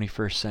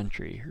 21st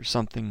Century?" or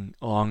something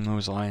along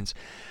those lines.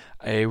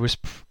 I'm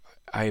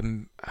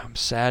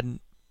sad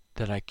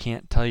that I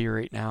can't tell you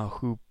right now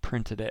who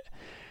printed it.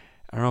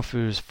 I don't know if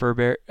it was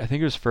Furbear. I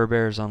think it was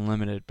Furbear's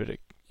Unlimited, but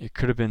it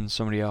could have been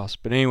somebody else.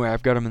 But anyway,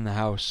 I've got them in the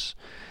house.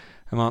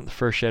 I'm out in the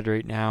fur shed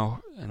right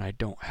now, and I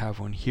don't have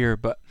one here.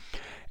 But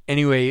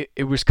anyway,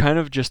 it was kind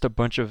of just a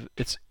bunch of,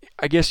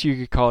 I guess you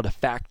could call it a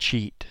fact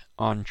sheet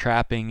on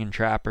trapping and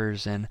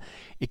trappers, and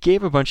it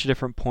gave a bunch of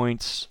different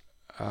points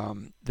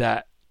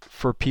that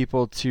for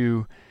people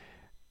to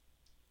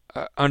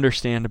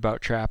understand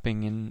about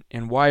trapping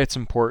and why it's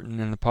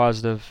important, and the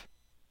positive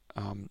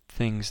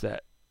things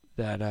that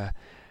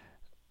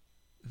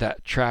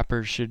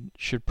trappers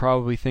should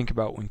probably think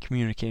about when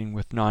communicating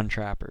with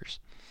non-trappers.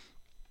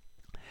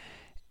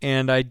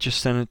 And I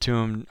just sent it to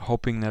him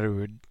hoping that it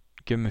would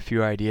give him a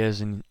few ideas,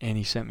 and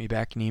he sent me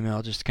back an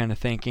email just kind of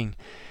thanking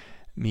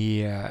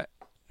me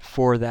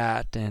for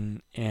that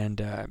and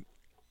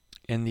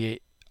the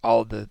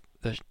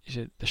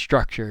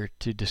structure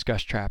to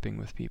discuss trapping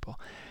with people.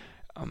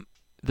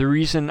 The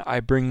reason I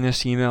bring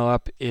this email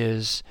up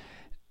is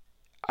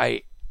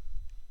I'm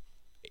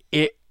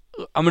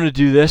going to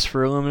do this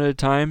for a limited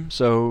time,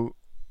 so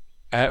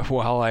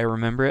while I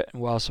remember it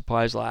and while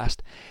supplies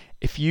last.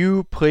 If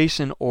you place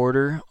an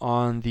order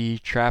on the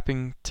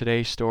Trapping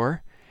Today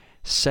store,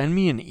 send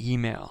me an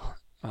email.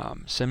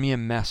 Send me a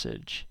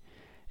message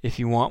if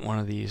you want one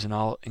of these, and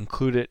I'll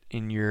include it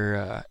in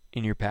your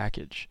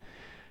package.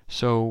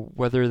 So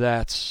whether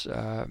that's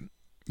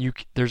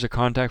there's a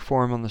contact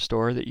form on the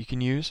store that you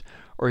can use,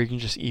 or you can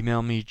just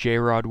email me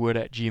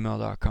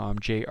jrodwood@gmail.com,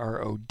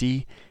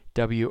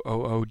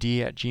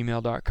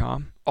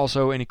 jrodwood@gmail.com.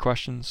 Also, any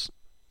questions,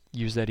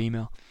 use that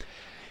email.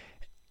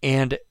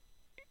 And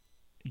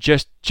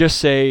just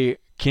say,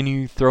 can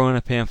you throw in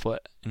a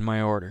pamphlet in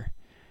my order?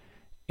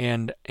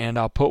 And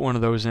I'll put one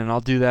of those in.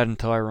 I'll do that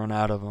until I run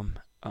out of them.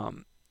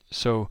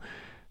 So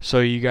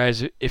you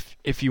guys,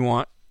 if you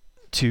want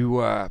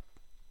to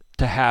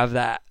have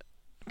that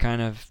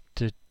kind of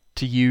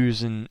to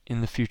use in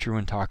the future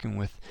when talking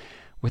with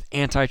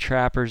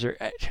anti-trappers or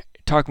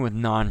talking with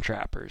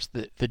non-trappers,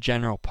 the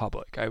general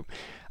public.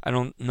 I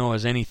don't know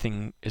as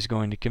anything is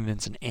going to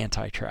convince an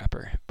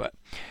anti-trapper, but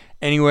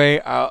anyway,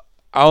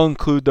 I'll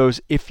include those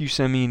if you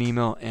send me an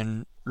email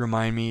and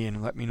remind me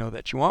and let me know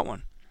that you want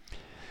one.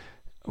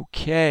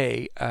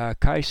 Okay,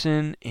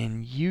 Kyson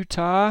in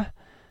Utah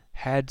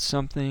had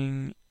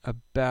something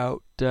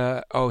about,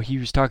 he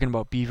was talking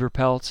about beaver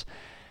pelts,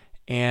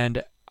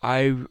 and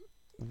I'm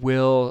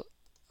going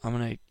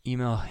to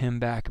email him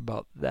back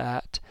about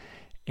that,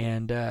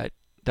 and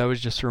that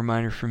was just a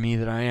reminder for me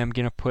that I am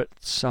going to put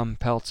some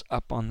pelts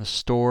up on the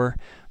store.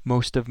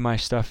 Most of my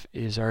stuff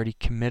is already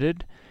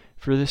committed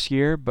for this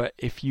year, but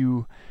if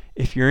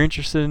you're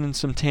interested in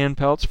some tan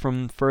pelts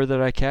from fur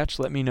that I catch,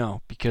 let me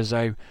know, because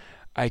I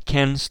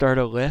can start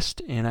a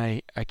list, and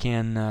I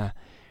can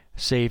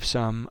save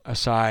some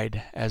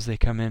aside as they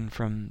come in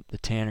from the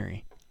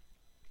tannery.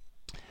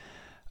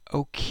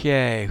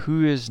 Okay,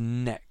 who is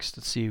next?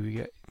 Let's see, we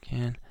got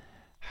Ken.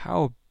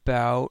 How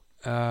about,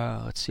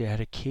 let's see, I had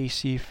a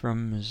Casey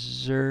from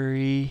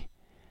Missouri.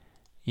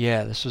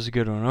 Yeah, this was a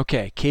good one.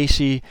 Okay,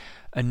 Casey,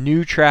 a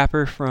new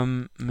trapper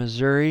from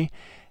Missouri,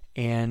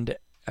 and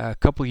a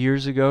couple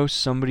years ago,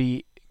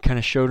 somebody kind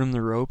of showed him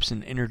the ropes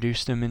and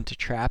introduced him into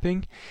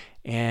trapping,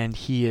 and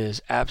he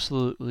is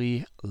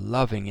absolutely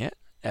loving it,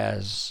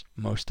 as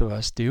most of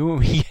us do when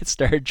we get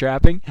started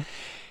trapping.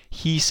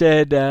 He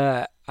said,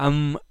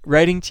 I'm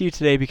writing to you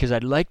today because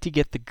I'd like to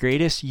get the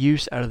greatest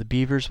use out of the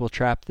beavers we'll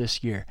trap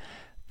this year.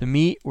 The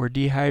meat we're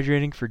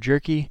dehydrating for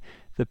jerky,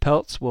 the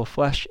pelts will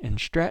flesh and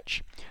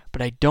stretch,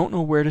 but I don't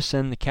know where to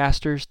send the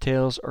casters,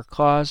 tails, or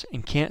claws,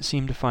 and can't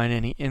seem to find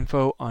any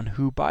info on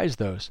who buys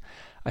those.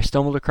 I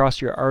stumbled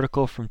across your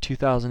article from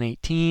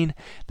 2018.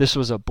 This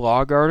was a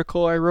blog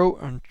article I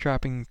wrote on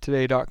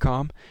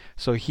trappingtoday.com,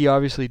 so he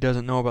obviously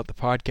doesn't know about the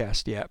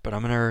podcast yet, but I'm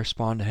going to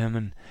respond to him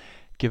and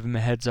give him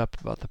a heads up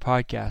about the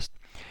podcast.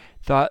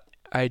 Thought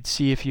I'd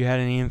see if you had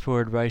any info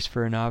or advice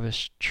for a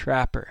novice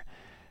trapper.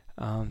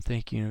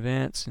 Thank you in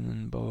advance, and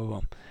then blah, blah,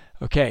 blah.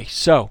 Okay,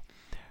 so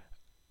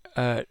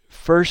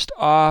first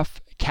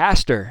off,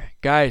 caster.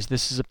 Guys,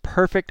 this is a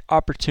perfect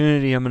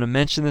opportunity. I'm going to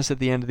mention this at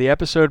the end of the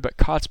episode, but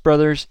Kotz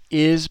Brothers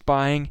is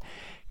buying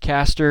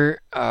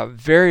caster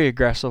very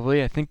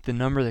aggressively. I think the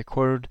number they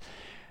quoted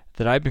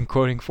that I've been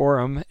quoting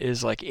for them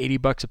is like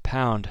 $80 a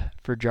pound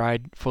for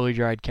fully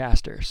dried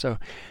caster. So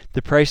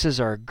the prices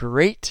are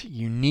great.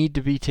 You need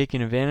to be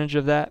taking advantage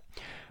of that.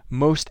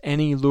 Most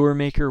any lure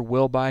maker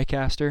will buy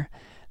caster.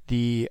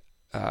 The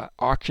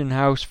auction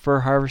house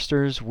fur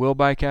harvesters will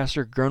buy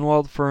caster.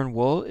 Grunwald Fur and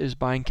Wool is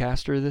buying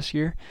caster this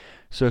year.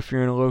 So if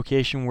you're in a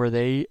location where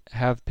they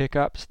have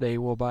pickups, they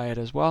will buy it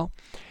as well.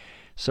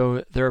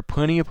 So there are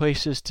plenty of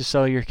places to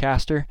sell your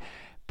caster,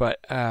 but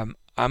I'm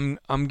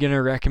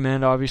gonna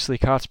recommend obviously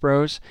Kotz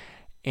Bros,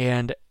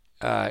 and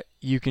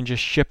you can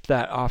just ship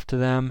that off to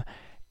them.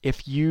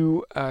 If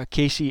you,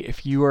 Casey,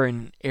 if you are in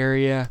an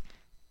area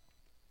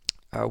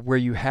where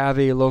you have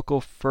a local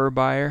fur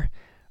buyer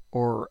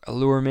or a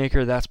lure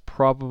maker, that's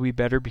probably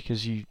better,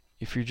 because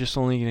if you're just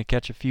only gonna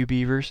catch a few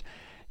beavers,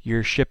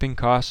 your shipping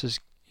cost is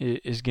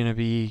gonna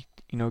be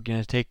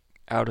gonna take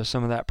out of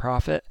some of that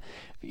profit.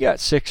 If you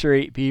got 6 or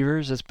 8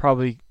 beavers, that's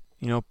probably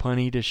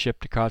plenty to ship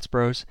to Kotz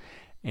Bros,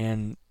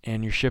 and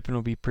your shipping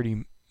will be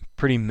pretty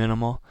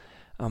minimal.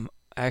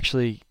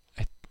 Actually,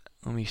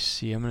 let me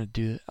see. I'll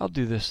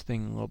do this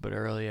thing a little bit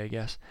early, I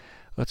guess.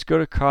 Let's go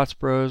to Kotz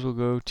Bros. We'll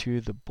go to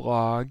the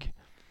blog,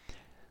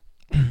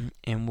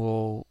 and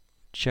we'll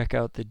check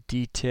out the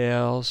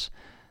details.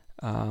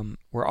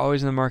 We're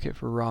always in the market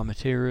for raw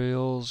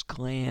materials,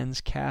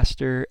 glands,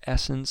 caster,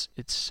 essence,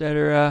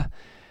 etc.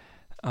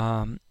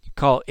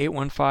 Call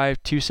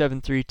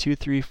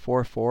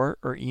 815-273-2344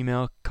 or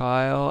email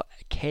Kyle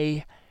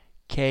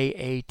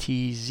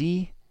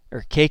KKATZ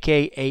or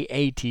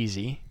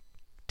KKAATZ,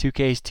 2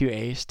 K's 2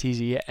 A's,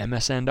 TZ at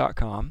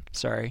msn.com.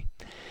 Sorry.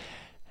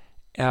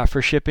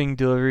 For shipping,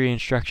 delivery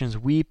instructions,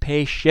 we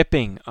pay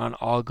shipping on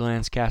all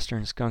glands, caster,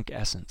 and skunk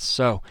essence.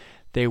 So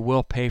they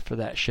will pay for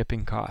that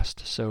shipping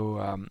cost.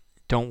 So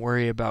don't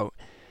worry about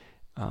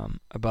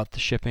the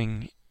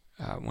shipping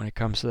when it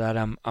comes to that.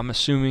 I'm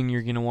assuming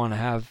you're going to want to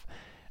have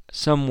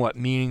somewhat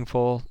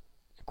meaningful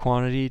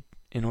quantity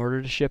in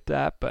order to ship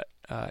that, but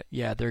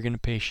yeah, they're going to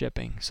pay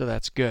shipping, so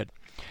that's good.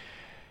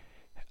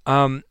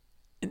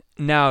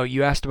 Now,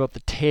 you asked about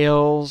the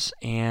tails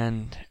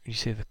and you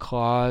say the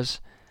claws,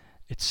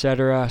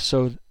 etc.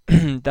 So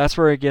that's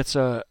where it gets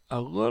a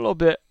little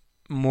bit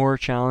more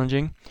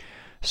challenging.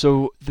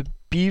 So the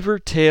beaver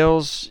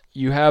tails,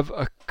 you have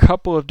a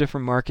couple of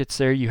different markets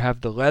there. You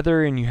have the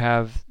leather and you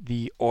have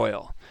the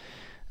oil.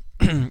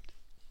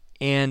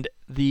 And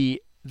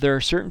there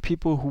are certain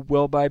people who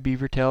will buy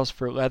beaver tails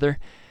for leather.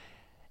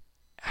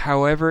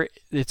 However,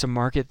 it's a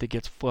market that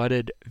gets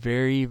flooded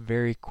very,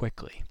 very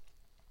quickly.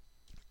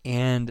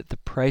 And the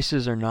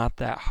prices are not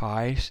that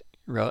high,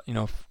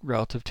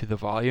 relative to the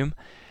volume.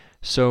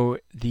 So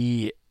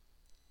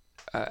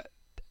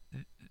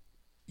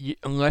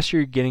unless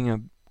you're getting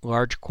a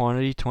large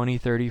quantity, 20,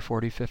 30,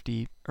 40,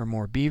 50 or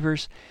more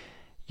beavers,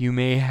 you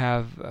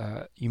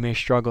may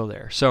struggle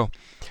there. So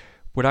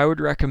what I would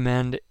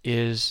recommend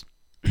is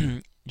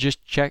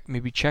just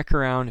check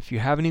around. If you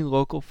have any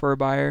local fur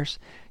buyers,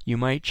 you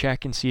might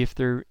check and see if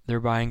they're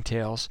buying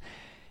tails.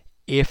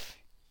 If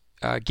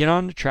get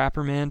on to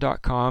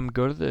trapperman.com,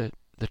 go to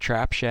the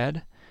trap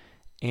shed,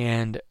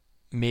 and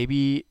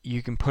maybe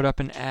you can put up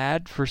an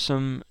ad for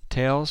some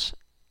tails.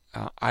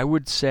 I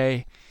would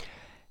say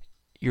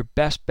your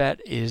best bet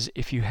is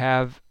if you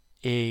have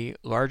a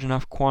large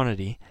enough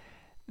quantity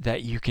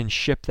that you can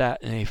ship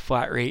that in a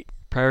flat rate,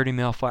 priority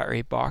mail flat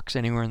rate box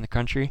anywhere in the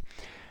country,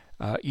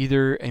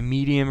 either a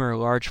medium or a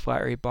large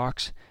flat rate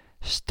box.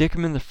 Stick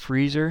them in the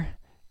freezer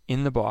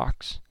in the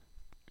box.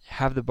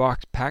 Have the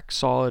box packed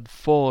solid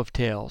full of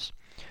tails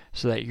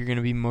so that you're going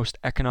to be most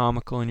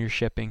economical in your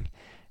shipping.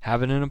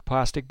 Have it in a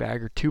plastic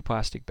bag or 2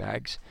 plastic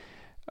bags,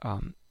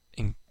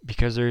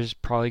 because there's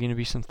probably going to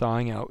be some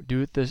thawing out.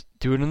 Do it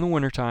in the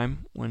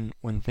wintertime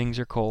when things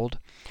are cold,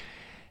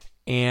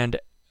 and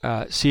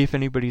see if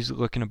anybody's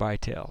looking to buy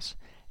tails.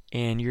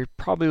 And you're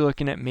probably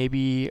looking at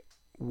maybe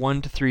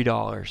 $1 to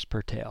 $3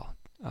 per tail.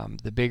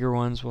 The bigger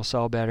ones will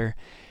sell better,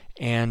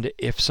 and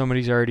if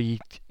somebody's already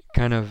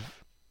kind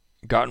of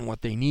gotten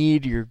what they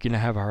need, you're going to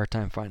have a hard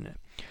time finding it.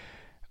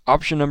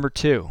 Option number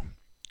 2,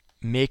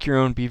 make your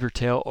own beaver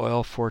tail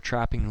oil for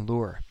trapping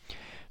lure.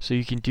 So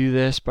you can do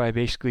this by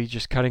basically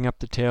just cutting up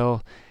the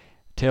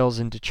tails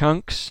into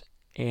chunks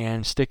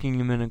and sticking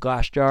them in a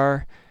glass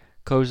jar,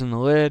 closing the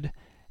lid,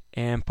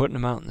 and putting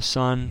them out in the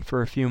sun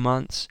for a few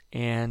months,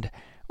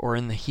 or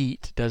in the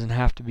heat. It doesn't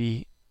have to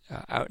be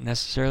out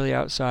necessarily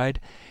outside,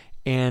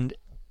 and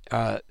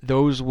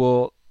those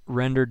will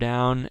render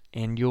down,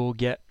 and you'll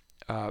get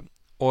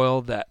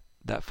oil that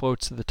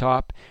floats to the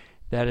top.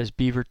 That is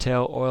beaver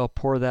tail oil.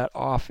 Pour that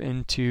off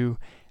into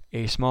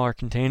a smaller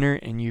container,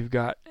 and you've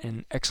got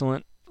an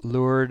excellent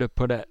lure to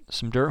put at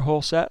some dirt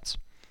hole sets.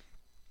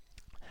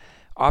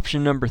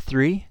 Option number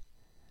 3,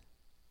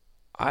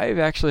 I've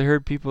actually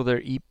heard people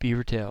that eat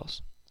beaver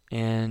tails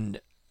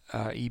and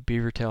eat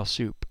beaver tail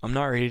soup. I'm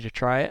not ready to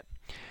try it,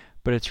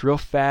 but it's real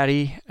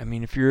fatty. I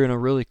mean, if you're in a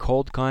really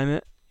cold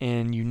climate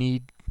and you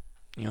need,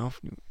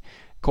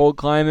 cold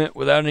climate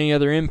without any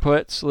other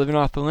inputs, living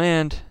off the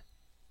land,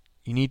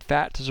 you need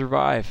fat to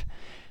survive.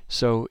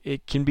 So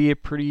it can be a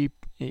pretty,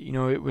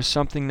 it was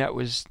something that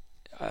was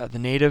the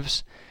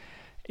natives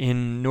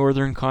in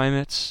northern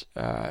climates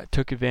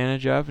took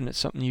advantage of, and it's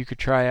something you could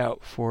try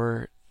out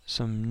for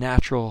some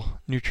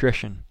natural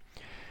nutrition.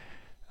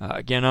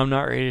 Again, I'm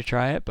not ready to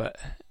try it, but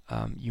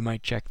you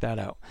might check that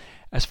out.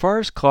 As far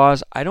as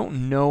claws, I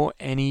don't know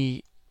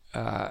any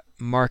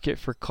market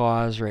for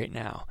claws right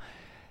now.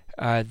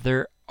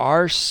 There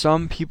are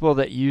some people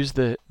that use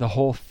the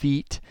whole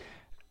feet,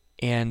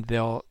 and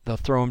they'll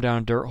throw them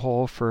down a dirt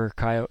hole for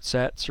coyote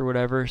sets or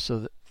whatever,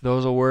 so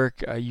those will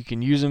work. You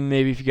can use them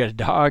maybe if you got a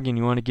dog and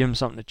you want to give them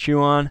something to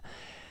chew on.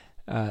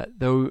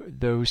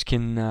 Those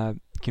can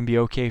be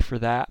okay for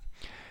that.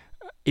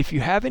 If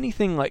you have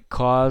anything like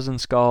claws and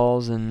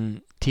skulls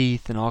and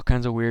teeth and all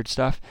kinds of weird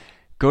stuff,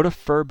 go to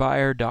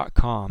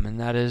furbuyer.com, and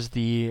that is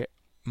the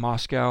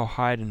Moscow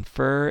Hide and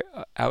Fur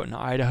out in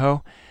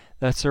Idaho.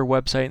 That's their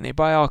website, and they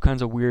buy all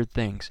kinds of weird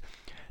things.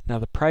 Now,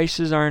 the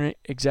prices aren't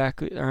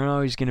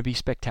always going to be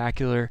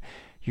spectacular.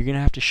 You're going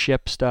to have to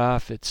ship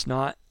stuff.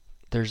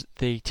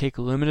 They take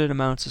limited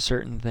amounts of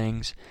certain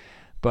things,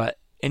 but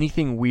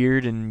anything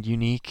weird and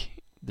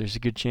unique, there's a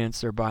good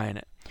chance they're buying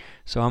it.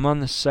 So I'm on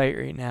the site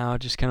right now,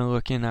 just kind of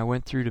looking. I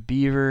went through to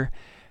beaver.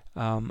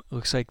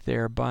 Looks like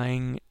they're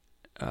buying.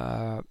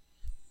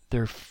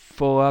 They're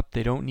full up.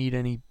 They don't need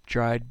any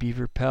dried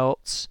beaver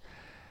pelts.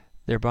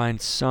 They're buying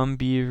some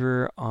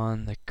beaver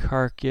on the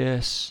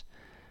carcass.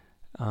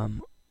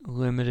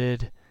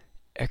 Limited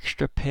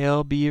extra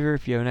pale beaver.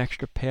 If you have an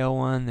extra pale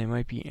one, they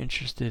might be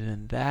interested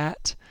in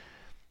that.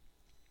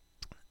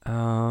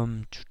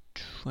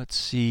 Let's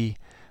see.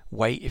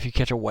 White. If you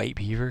catch a white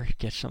beaver, you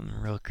catch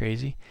something real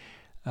crazy.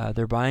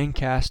 They're buying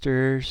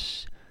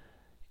casters,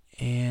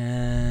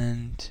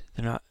 and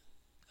they're not.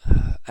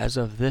 As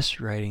of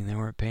this writing, they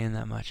weren't paying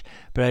that much.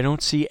 But I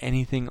don't see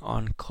anything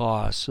on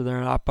claws, so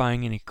they're not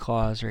buying any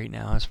claws right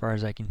now, as far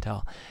as I can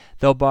tell.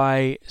 They'll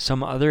buy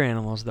some other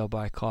animals. They'll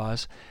buy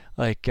claws,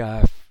 like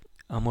I'm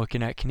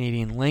looking at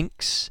Canadian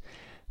lynx.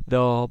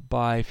 They'll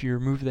buy, if you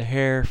remove the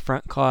hair,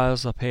 front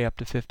claws. They'll pay up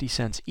to 50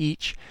 cents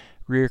each.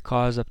 Rear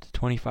claws up to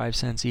 25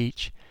 cents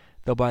each.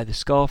 They'll buy the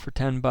skull for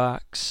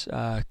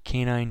 $10,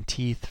 canine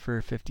teeth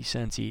for 50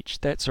 cents each,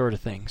 that sort of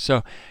thing.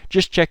 So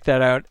just check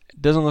that out.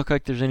 It doesn't look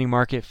like there's any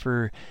market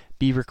for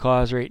beaver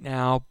claws right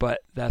now,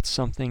 but that's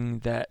something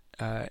that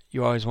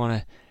you always want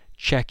to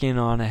check in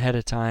on ahead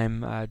of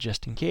time,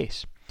 just in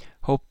case.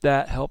 Hope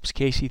that helps,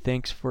 Casey.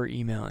 Thanks for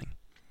emailing.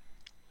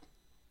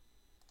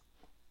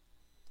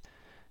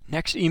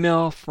 Next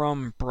email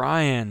from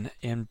Brian,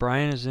 and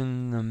Brian is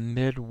in the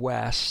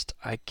Midwest.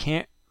 I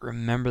can't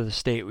remember the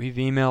state. We've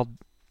emailed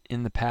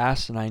in the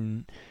past,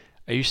 and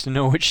I used to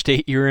know which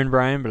state you were in,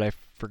 Brian, but I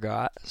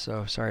forgot,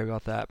 so sorry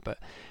about that. But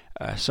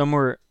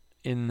somewhere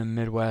in the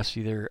Midwest,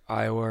 either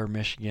Iowa or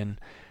Michigan,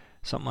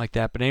 something like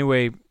that. But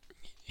anyway,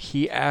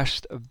 he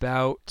asked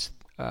about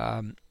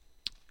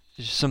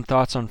some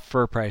thoughts on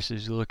fur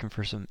prices. He's looking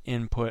for some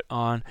input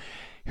on.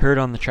 Heard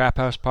on the Trap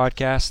House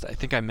podcast, I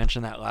think I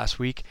mentioned that last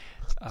week,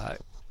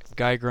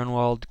 Guy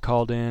Grunwald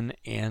called in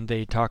and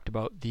they talked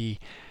about the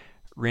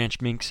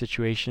ranch mink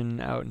situation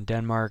out in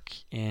Denmark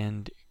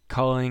and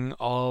culling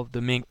all of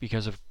the mink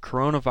because of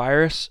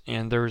coronavirus,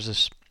 and there was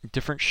this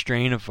different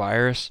strain of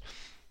virus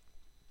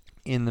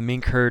in the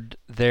mink herd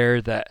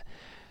there that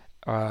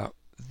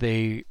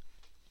they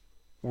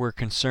were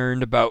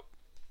concerned about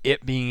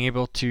it being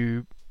able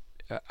to,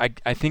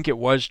 I think it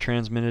was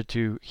transmitted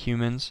to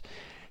humans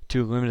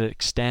to a limited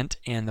extent,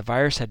 and the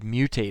virus had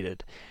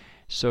mutated.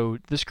 So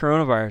this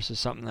coronavirus is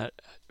something that,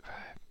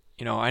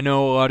 I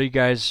know a lot of you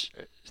guys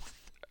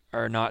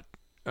are not,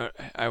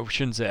 I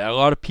shouldn't say, a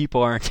lot of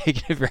people aren't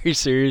taking it very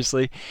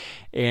seriously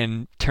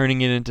and turning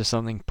it into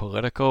something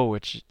political,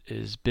 which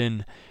has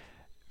been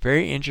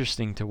very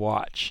interesting to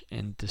watch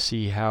and to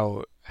see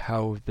how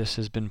this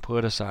has been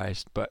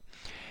politicized. But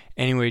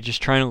anyway,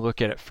 just trying to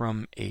look at it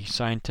from a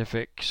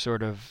scientific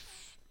sort of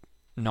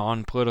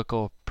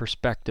non-political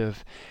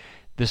perspective.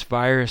 This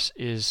virus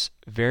is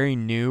very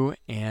new,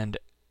 and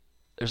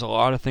there's a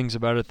lot of things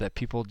about it that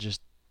people just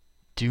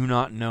do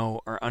not know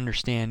or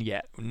understand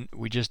yet.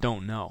 We just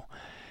don't know.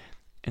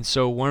 And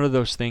so one of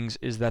those things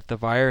is that the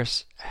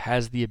virus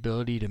has the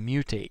ability to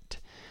mutate.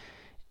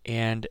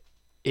 And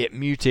it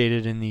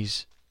mutated in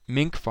these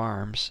mink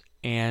farms,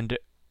 and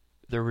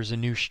there was a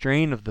new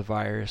strain of the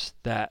virus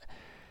that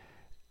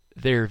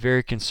they're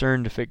very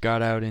concerned if it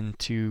got out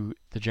into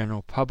the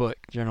general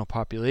public, general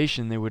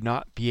population, they would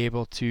not be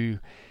able to,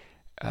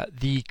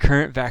 the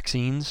current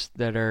vaccines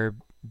that are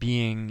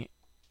being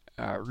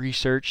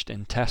researched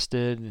and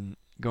tested and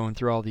going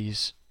through all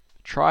these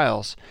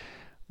trials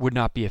would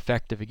not be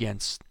effective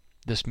against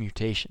this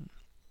mutation.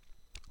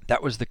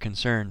 That was the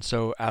concern.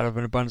 So out of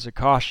an abundance of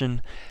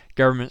caution,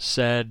 government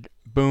said,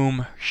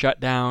 boom, shut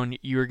down.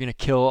 You are going to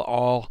kill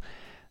all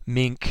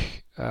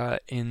mink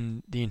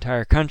in the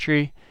entire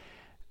country.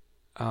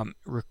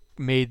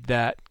 Made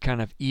that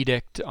kind of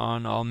edict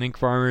on all mink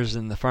farmers,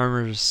 and the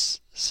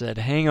farmers said,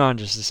 hang on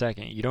just a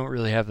second, you don't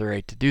really have the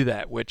right to do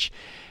that, which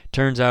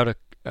turns out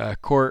a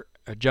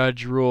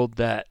judge ruled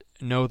that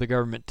no, the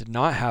government did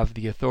not have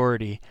the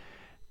authority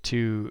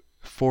to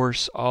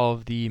force all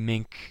of the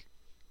mink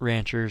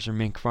ranchers or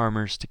mink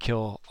farmers to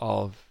kill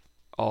all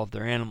of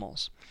their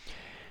animals.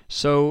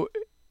 So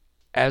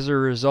as a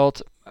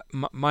result,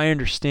 my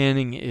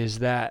understanding is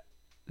that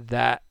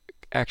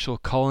actual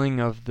culling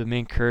of the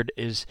mink herd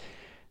is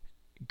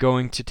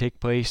going to take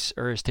place,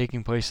 or is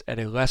taking place at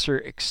a lesser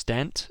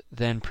extent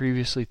than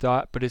previously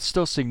thought, but it's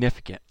still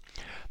significant.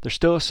 There's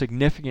still a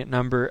significant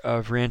number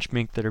of ranch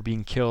mink that are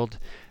being killed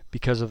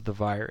because of the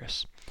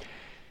virus.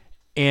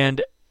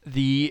 And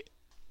the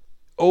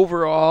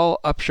overall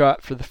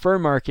upshot for the fur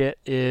market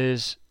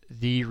is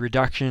the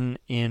reduction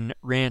in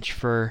ranch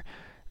fur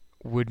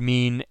would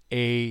mean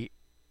in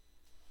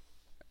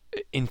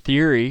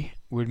theory,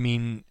 would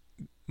mean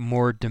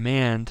more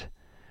demand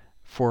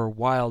for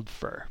wild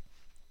fur.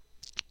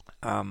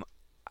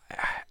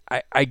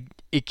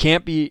 It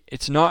can't be,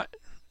 it's not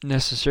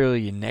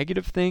necessarily a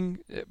negative thing,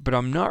 but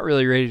I'm not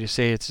really ready to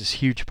say it's this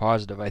huge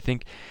positive. I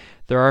think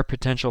there are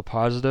potential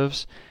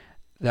positives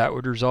that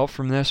would result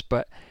from this,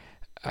 but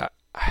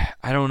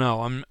I don't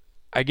know.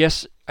 I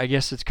guess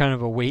it's kind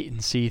of a wait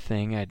and see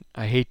thing.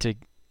 I hate to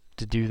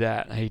do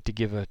that. I hate to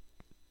give a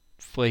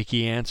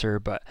flaky answer,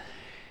 but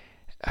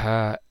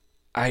I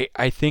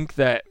think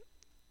that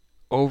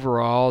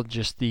overall,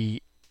 just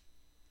the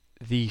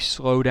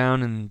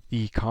slowdown in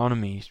the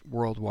economy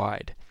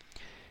worldwide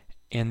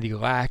and the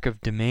lack of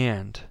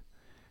demand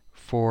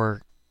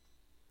for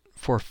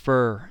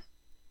fur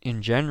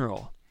in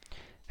general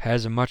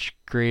has a much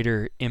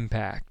greater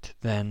impact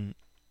than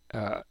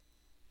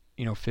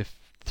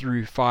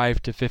through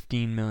 5 to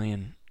 15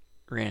 million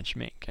ranch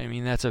mink. I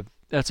mean, that's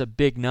a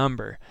big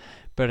number,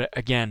 but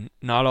again,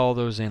 not all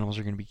those animals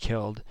are going to be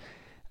killed.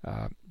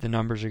 The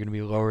numbers are going to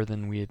be lower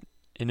than we had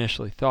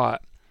initially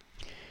thought.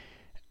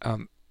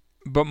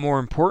 But more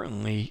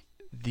importantly,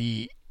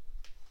 the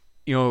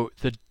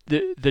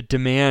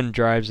demand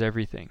drives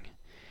everything,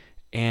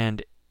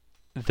 and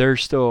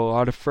there's still a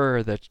lot of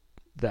fur that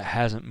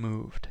hasn't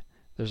moved.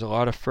 There's a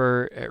lot of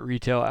fur at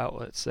retail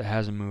outlets that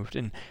hasn't moved,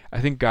 and I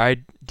think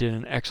Guy did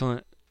an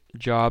excellent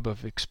job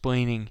of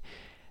explaining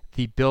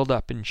the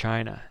buildup in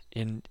China.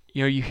 And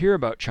you hear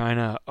about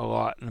China a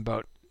lot and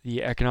about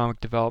the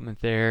economic development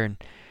there, and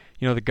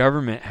the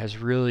government has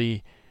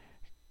really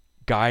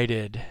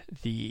guided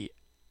the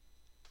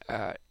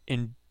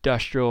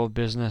industrial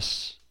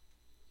business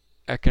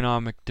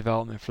economic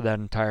development for that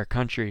entire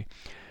country.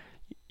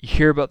 You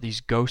hear about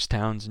these ghost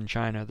towns in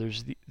China.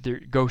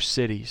 They're ghost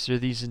cities. There are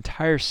these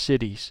entire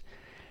cities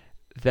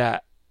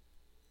that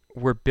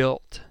were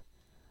built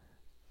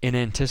in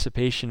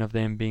anticipation of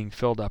them being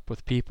filled up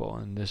with people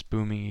in this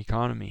booming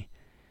economy,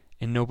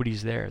 and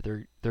nobody's there.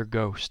 They're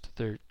ghost.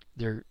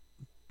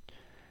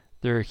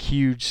 There are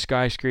huge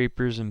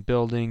skyscrapers and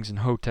buildings and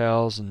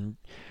hotels and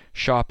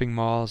shopping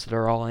malls that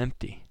are all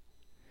empty.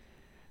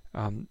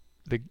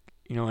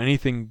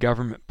 Anything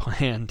government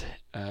planned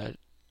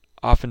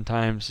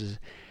oftentimes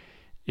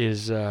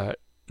is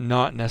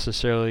not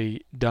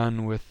necessarily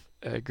done with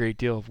a great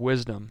deal of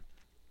wisdom,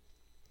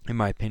 in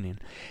my opinion.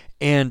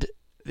 And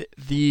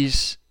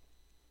these,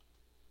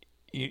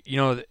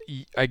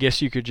 I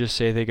guess you could just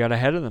say they got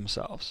ahead of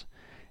themselves,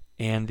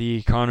 and the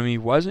economy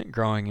wasn't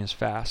growing as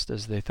fast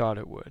as they thought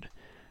it would.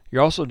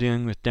 You're also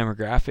dealing with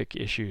demographic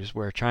issues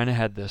where China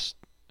had this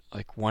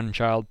like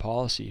one-child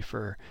policy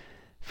for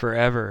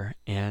forever,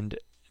 and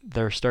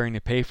they're starting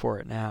to pay for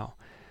it now,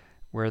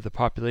 where the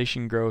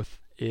population growth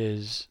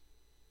is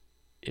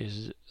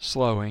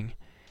slowing,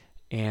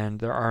 and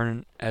there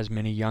aren't as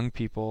many young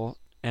people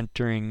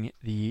entering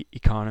the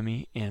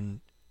economy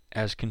and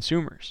as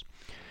consumers.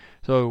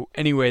 So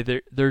anyway,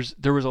 there was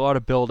a lot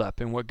of buildup,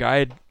 and what Guy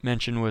had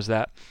mentioned was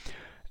that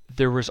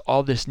there was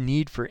all this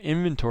need for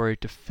inventory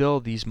to fill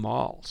these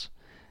malls,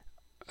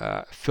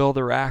 fill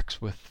the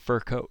racks with fur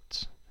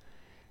coats,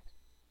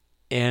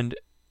 and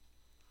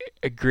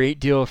a great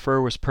deal of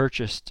fur was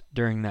purchased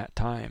during that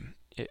time,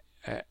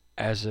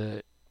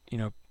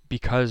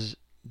 because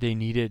they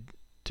needed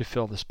to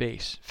fill the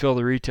space, fill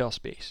the retail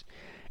space,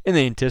 and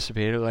they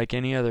anticipated, like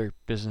any other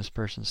business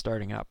person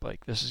starting up,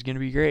 like this is going to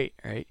be great,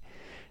 right?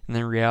 And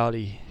then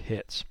reality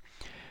hits.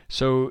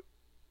 So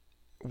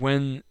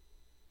when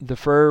the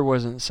fur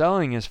wasn't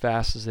selling as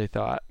fast as they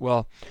thought,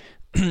 well,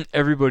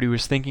 everybody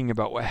was thinking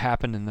about what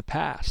happened in the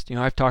past.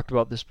 I've talked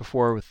about this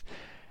before with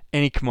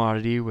any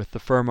commodity, with the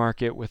fur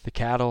market, with the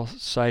cattle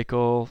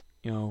cycle,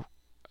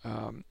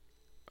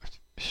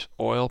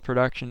 oil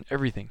production,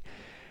 everything.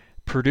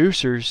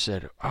 Producers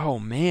said, oh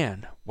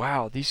man,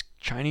 wow, these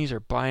Chinese are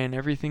buying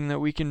everything that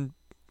we can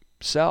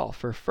sell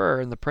for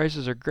fur, and the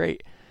prices are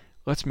great.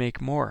 Let's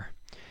make more.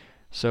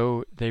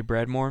 So they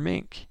bred more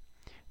mink.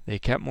 They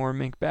kept more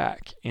mink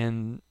back,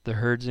 and the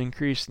herds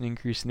increased and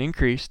increased and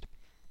increased.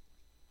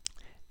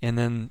 And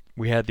then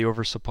we had the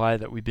oversupply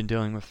that we've been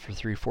dealing with for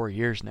 3-4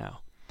 years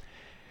now.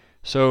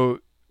 So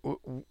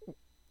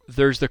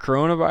there's the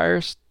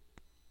coronavirus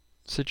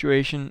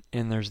situation,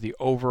 and there's the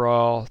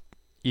overall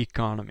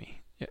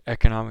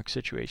economic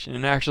situation.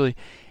 And actually,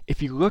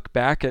 if you look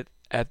back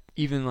at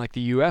even like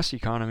the U.S.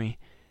 economy,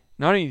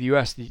 not only the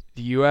U.S., the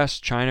U.S.,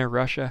 China,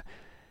 Russia,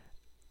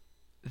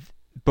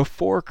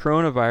 before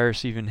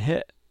coronavirus even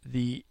hit,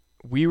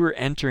 we were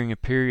entering a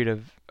period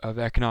of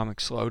economic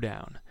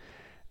slowdown.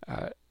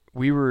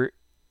 We were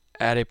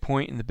at a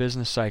point in the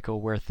business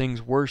cycle where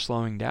things were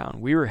slowing down.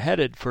 We were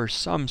headed for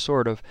some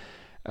sort of,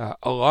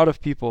 a lot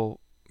of people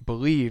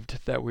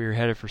believed that we were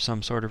headed for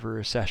some sort of a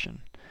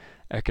recession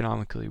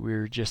economically. We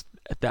were just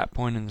at that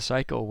point in the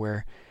cycle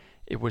where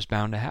it was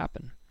bound to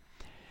happen.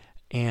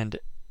 And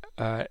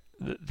the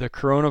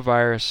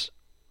coronavirus,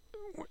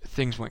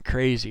 things went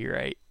crazy,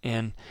 right?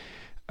 And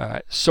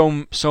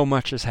so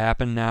much has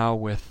happened now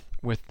with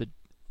the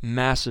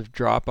massive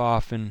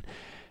drop-off in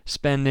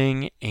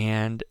spending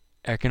and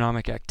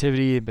economic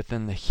activity, but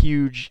then the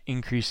huge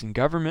increase in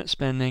government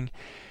spending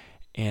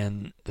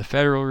and the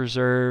Federal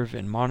Reserve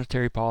and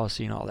monetary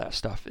policy and all that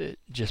stuff. It's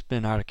just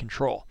been out of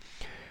control.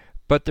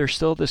 But there's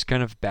still this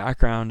kind of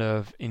background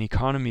of an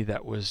economy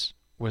that was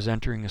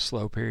entering a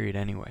slow period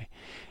anyway.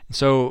 And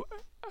so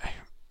I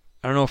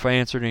don't know if I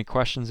answered any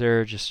questions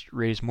there, just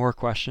raised more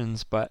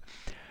questions, but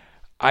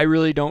I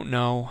really don't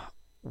know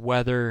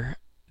whether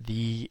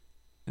the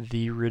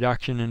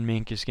reduction in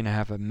mink is going to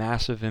have a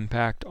massive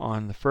impact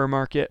on the fur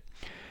market.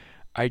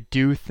 I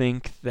do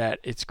think that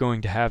it's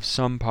going to have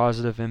some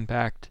positive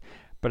impact,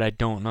 but I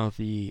don't know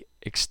the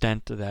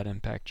extent of that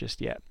impact just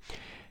yet.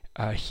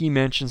 He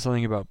mentioned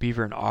something about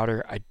beaver and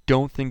otter. I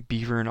don't think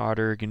beaver and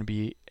otter are going to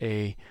be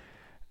a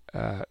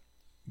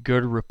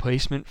good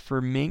replacement for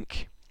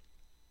mink.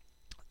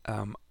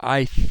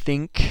 I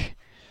think,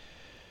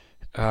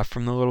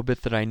 from the little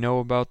bit that I know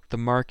about the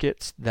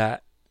markets,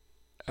 that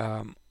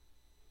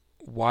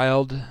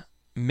wild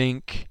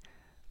mink,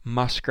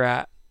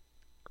 muskrat,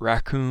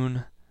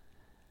 raccoon,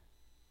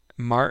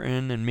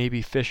 marten, and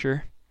maybe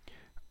fisher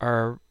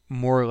are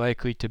more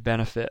likely to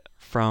benefit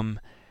from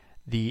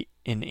an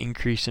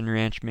increase in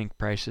ranch mink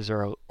prices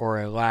or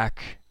a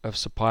lack of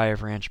supply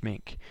of ranch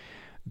mink.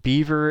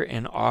 Beaver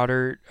and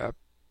otter,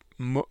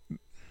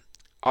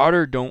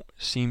 otter don't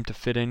seem to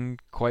fit in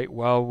quite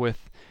well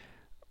with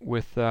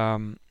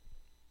that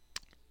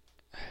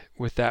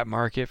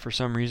market for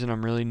some reason.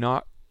 I'm really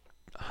not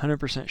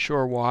 100%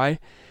 sure why.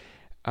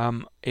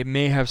 It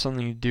may have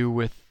something to do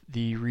with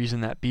the reason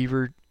that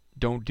beaver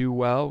don't do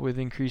well with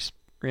increased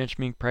ranch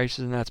mink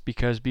prices, and that's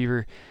because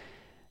beaver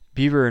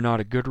are not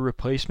a good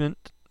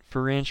replacement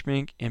for ranch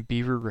mink, and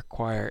beaver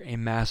require a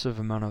massive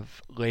amount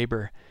of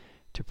labor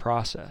to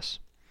process.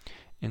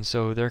 And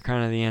so they're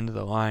kind of the end of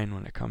the line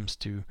when it comes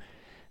to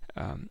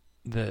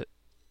the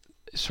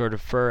sort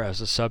of fur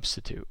as a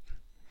substitute.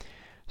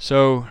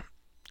 So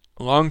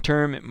long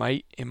term, it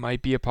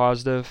might be a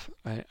positive.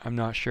 I'm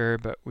not sure,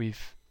 but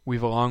we've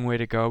a long way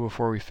to go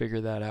before we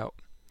figure that out.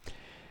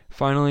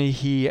 Finally,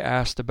 he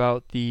asked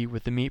about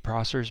with the meat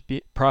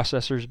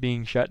processors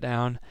being shut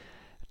down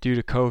due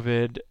to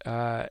COVID,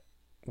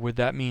 would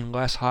that mean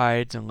less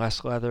hides and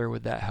less leather?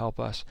 Would that help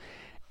us?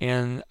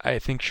 And I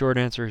think short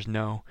answer is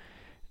no.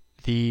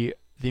 The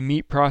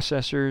meat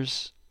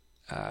processors,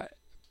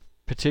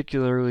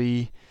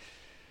 particularly,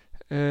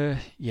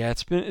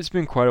 it's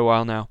been quite a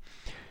while now.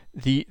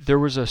 There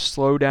was a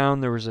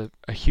slowdown. There was a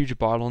huge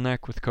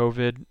bottleneck with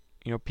COVID.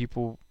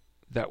 People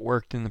that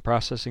worked in the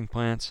processing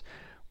plants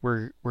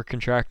were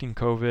contracting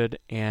COVID,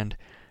 and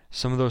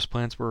some of those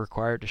plants were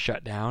required to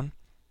shut down.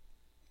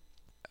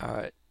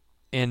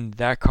 And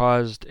that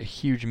caused a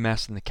huge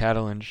mess in the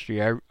cattle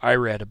industry. I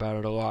read about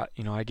it a lot.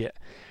 I get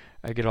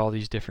all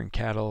these different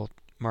cattle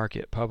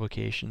market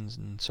publications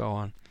and so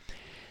on.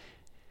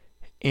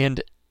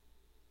 And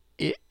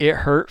it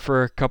hurt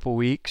for a couple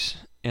weeks,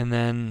 and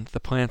then the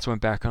plants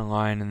went back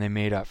online and they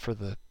made up for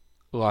the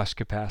lost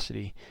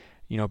capacity.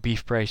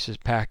 Beef prices,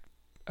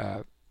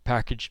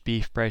 packaged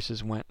beef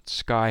prices went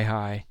sky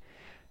high.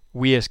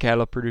 We as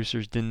cattle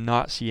producers did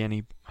not see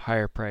any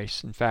higher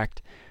price. In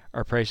fact,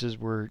 our prices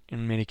were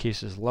in many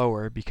cases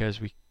lower because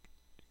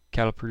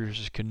cattle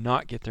producers could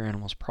not get their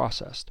animals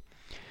processed,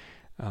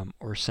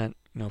 or sent.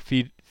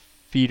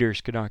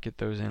 Feeders could not get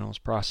those animals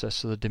processed,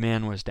 so the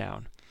demand was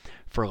down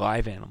for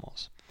live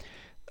animals,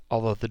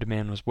 although the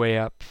demand was way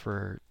up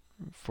for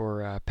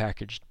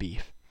packaged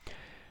beef.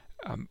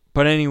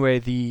 But anyway,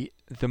 the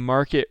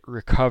market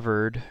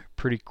recovered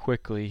pretty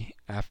quickly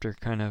after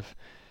kind of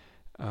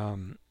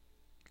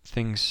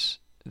things.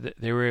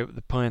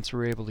 The plants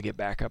were able to get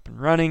back up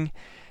and running.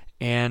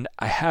 And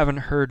I haven't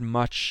heard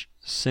much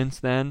since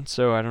then,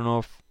 so I don't know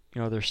if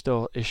there's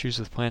still issues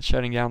with plants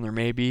shutting down. There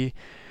may be,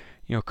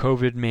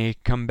 COVID may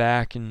come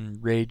back and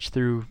rage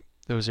through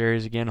those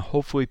areas again.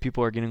 Hopefully,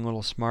 people are getting a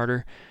little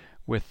smarter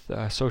with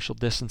social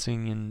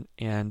distancing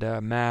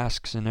and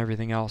masks and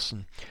everything else,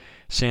 and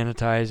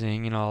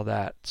sanitizing and all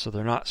that, so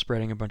they're not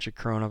spreading a bunch of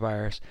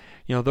coronavirus.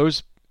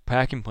 Those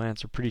packing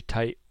plants are pretty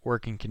tight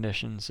working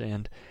conditions,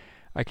 and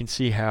I can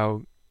see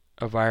how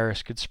a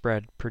virus could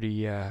spread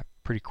pretty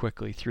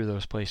quickly through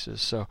those places.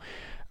 So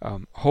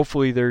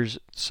hopefully there's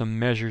some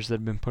measures that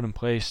have been put in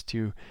place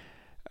to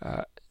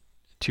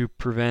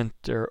prevent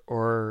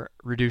or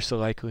reduce the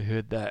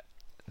likelihood that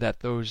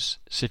those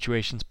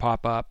situations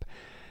pop up,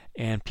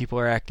 and people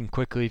are acting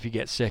quickly. If you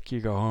get sick, you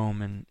go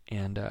home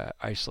and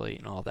isolate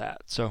and all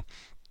that. So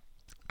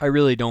I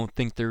really don't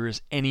think there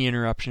is any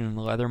interruption in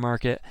the leather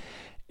market,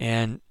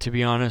 and to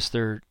be honest,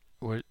 the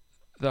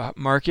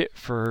market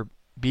for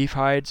beef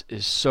hides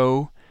is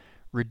so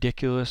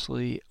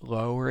ridiculously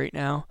low right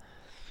now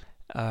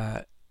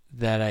that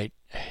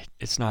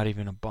it's not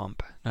even a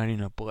bump, not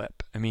even a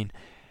blip. I mean,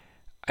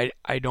 I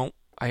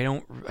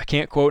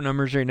can't quote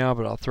numbers right now,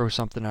 but I'll throw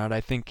something out.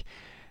 I think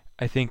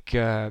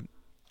 20-30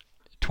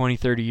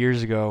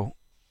 years ago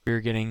we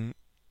were getting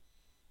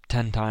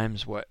 10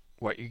 times what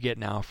you get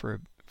now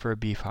for a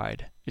beef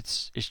hide.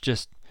 It's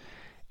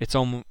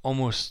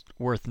almost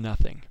worth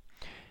nothing.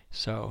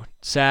 So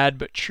sad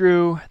but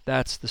true.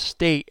 That's the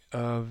state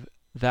of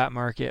that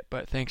market.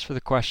 But thanks for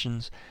the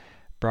questions,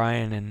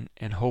 Brian,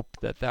 and hope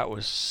that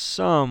was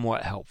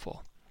somewhat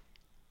helpful,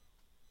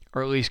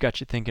 or at least got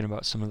you thinking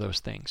about some of those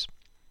things.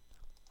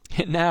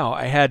 Now,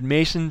 I had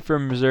Mason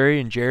from Missouri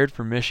and Jared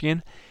from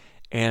Michigan,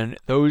 and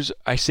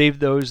I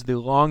saved those, the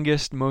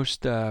longest,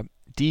 most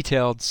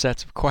detailed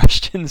sets of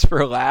questions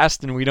for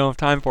last, and we don't have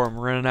time for them.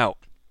 We're running out.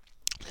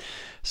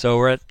 So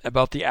we're at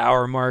about the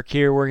hour mark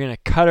here. We're going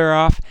to cut her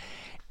off,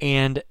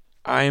 and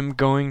I'm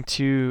going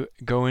to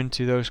go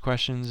into those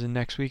questions in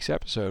next week's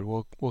episode.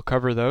 We'll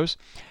cover those,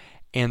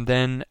 and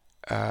then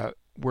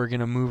we're going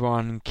to move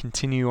on and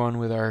continue on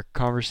with our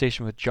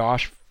conversation with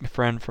Josh, a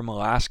friend from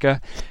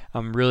Alaska.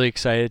 I'm really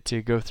excited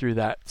to go through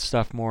that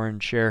stuff more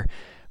and share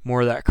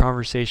more of that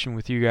conversation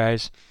with you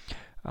guys,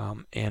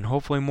 and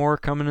hopefully more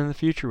coming in the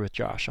future with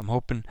Josh. I'm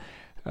hoping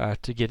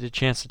to get a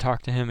chance to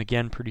talk to him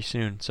again pretty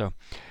soon. So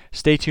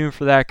stay tuned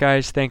for that,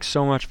 guys. Thanks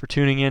so much for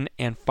tuning in.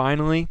 And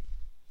finally,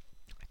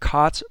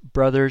 Kaatz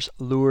Brothers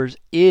Lures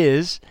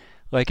is,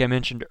 like I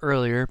mentioned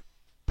earlier,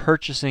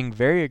 purchasing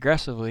very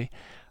aggressively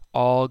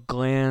all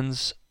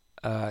Glanz,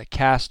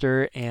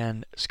 Castor,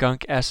 and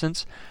Skunk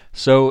Essence.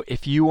 So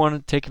if you want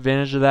to take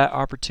advantage of that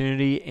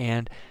opportunity,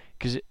 and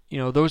because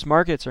those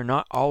markets are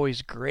not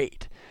always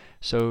great,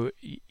 so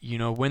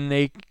when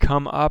they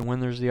come up, when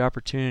there's the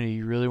opportunity,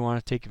 you really want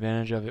to take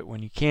advantage of it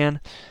when you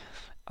can.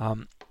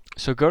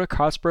 So go to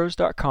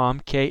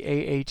kaatzbros.com,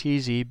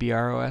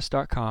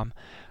 KAATZBROS.com.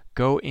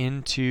 Go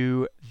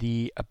into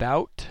the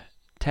About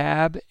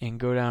tab and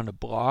go down to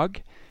Blog.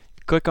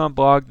 Click on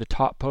Blog. The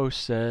top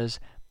post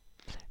says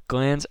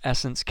Glanz,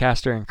 Essence,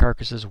 Castor, and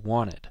Carcasses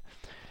Wanted.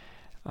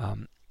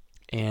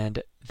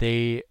 And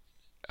they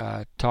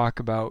talk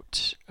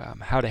about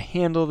how to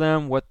handle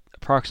them,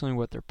 approximately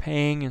what they're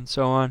paying, and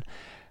so on.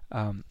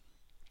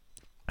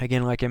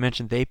 Again, like I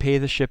mentioned, they pay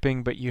the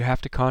shipping, but you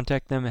have to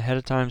contact them ahead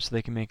of time so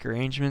they can make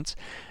arrangements.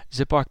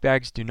 Ziploc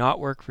bags do not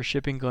work for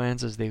shipping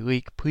Glanz as they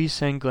leak. Please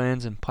send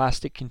Glanz in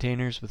plastic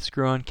containers with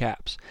screw-on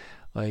caps.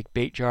 like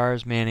bait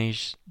jars,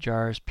 mayonnaise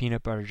jars,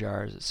 peanut butter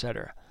jars,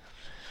 etc.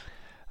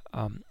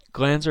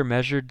 Glands are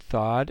measured,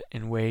 thawed,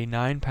 and weigh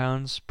 9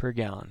 pounds per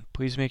gallon.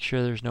 Please make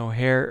sure there's no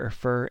hair or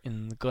fur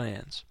in the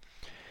glands.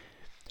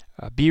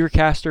 Beaver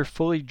castor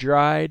fully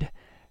dried.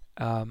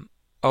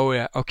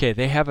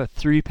 They have a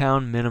 3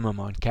 pound minimum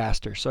on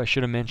castor, so I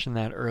should have mentioned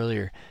that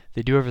earlier.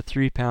 They do have a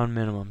 3 pound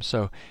minimum,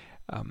 so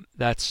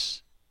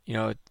that's,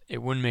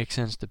 it wouldn't make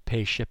sense to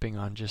pay shipping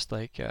on just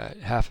like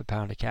half a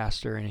pound of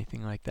castor or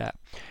anything like that.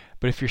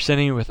 But if you're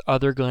sending it with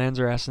other glands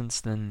or essence,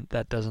 then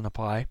that doesn't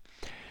apply.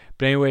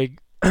 But anyway,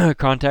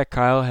 contact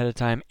Kyle ahead of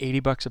time.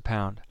 $80 a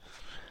pound,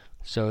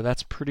 so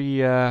that's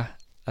pretty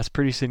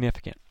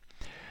significant.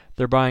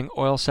 They're buying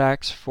oil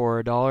sacks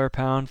for $1 a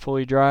pound,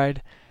 fully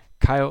dried.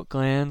 Coyote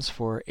glands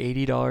for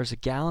 $80 a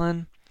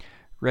gallon.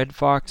 Red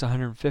fox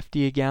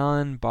 $150 a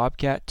gallon.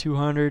 Bobcat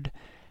 $200.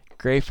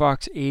 Gray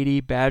fox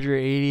 $80. Badger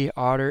 $80.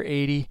 Otter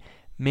 $80.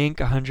 Mink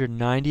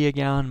 $190 a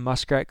gallon.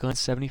 Muskrat glands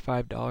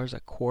 $75 a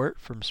quart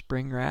from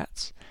Spring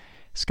Rats.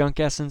 Skunk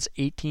essence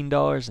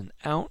 $18 an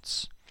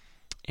ounce.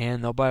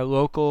 And they'll buy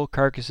local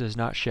carcasses,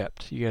 not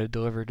shipped. You got to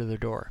deliver to their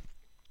door.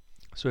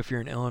 So if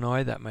you're in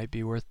Illinois, that might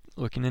be worth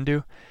looking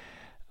into.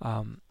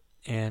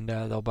 And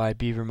they'll buy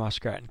beaver,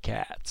 muskrat, and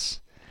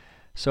cats.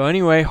 So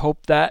anyway,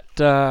 hope that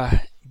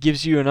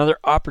gives you another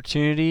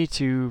opportunity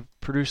to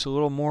produce a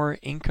little more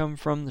income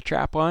from the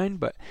trap line.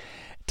 But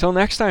until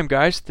next time,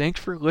 guys, thanks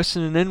for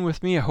listening in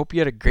with me. I hope you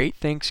had a great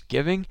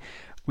Thanksgiving.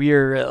 We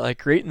are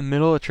like right in the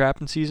middle of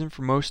trapping season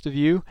for most of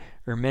you,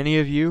 or many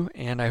of you,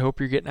 and I hope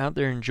you're getting out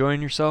there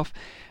enjoying yourself.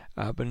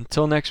 But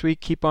until next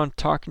week, keep on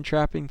talking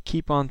trapping,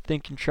 keep on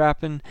thinking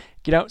trapping,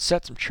 get out and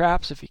set some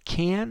traps if you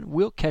can.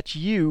 We'll catch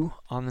you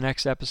on the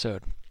next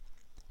episode.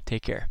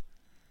 Take care.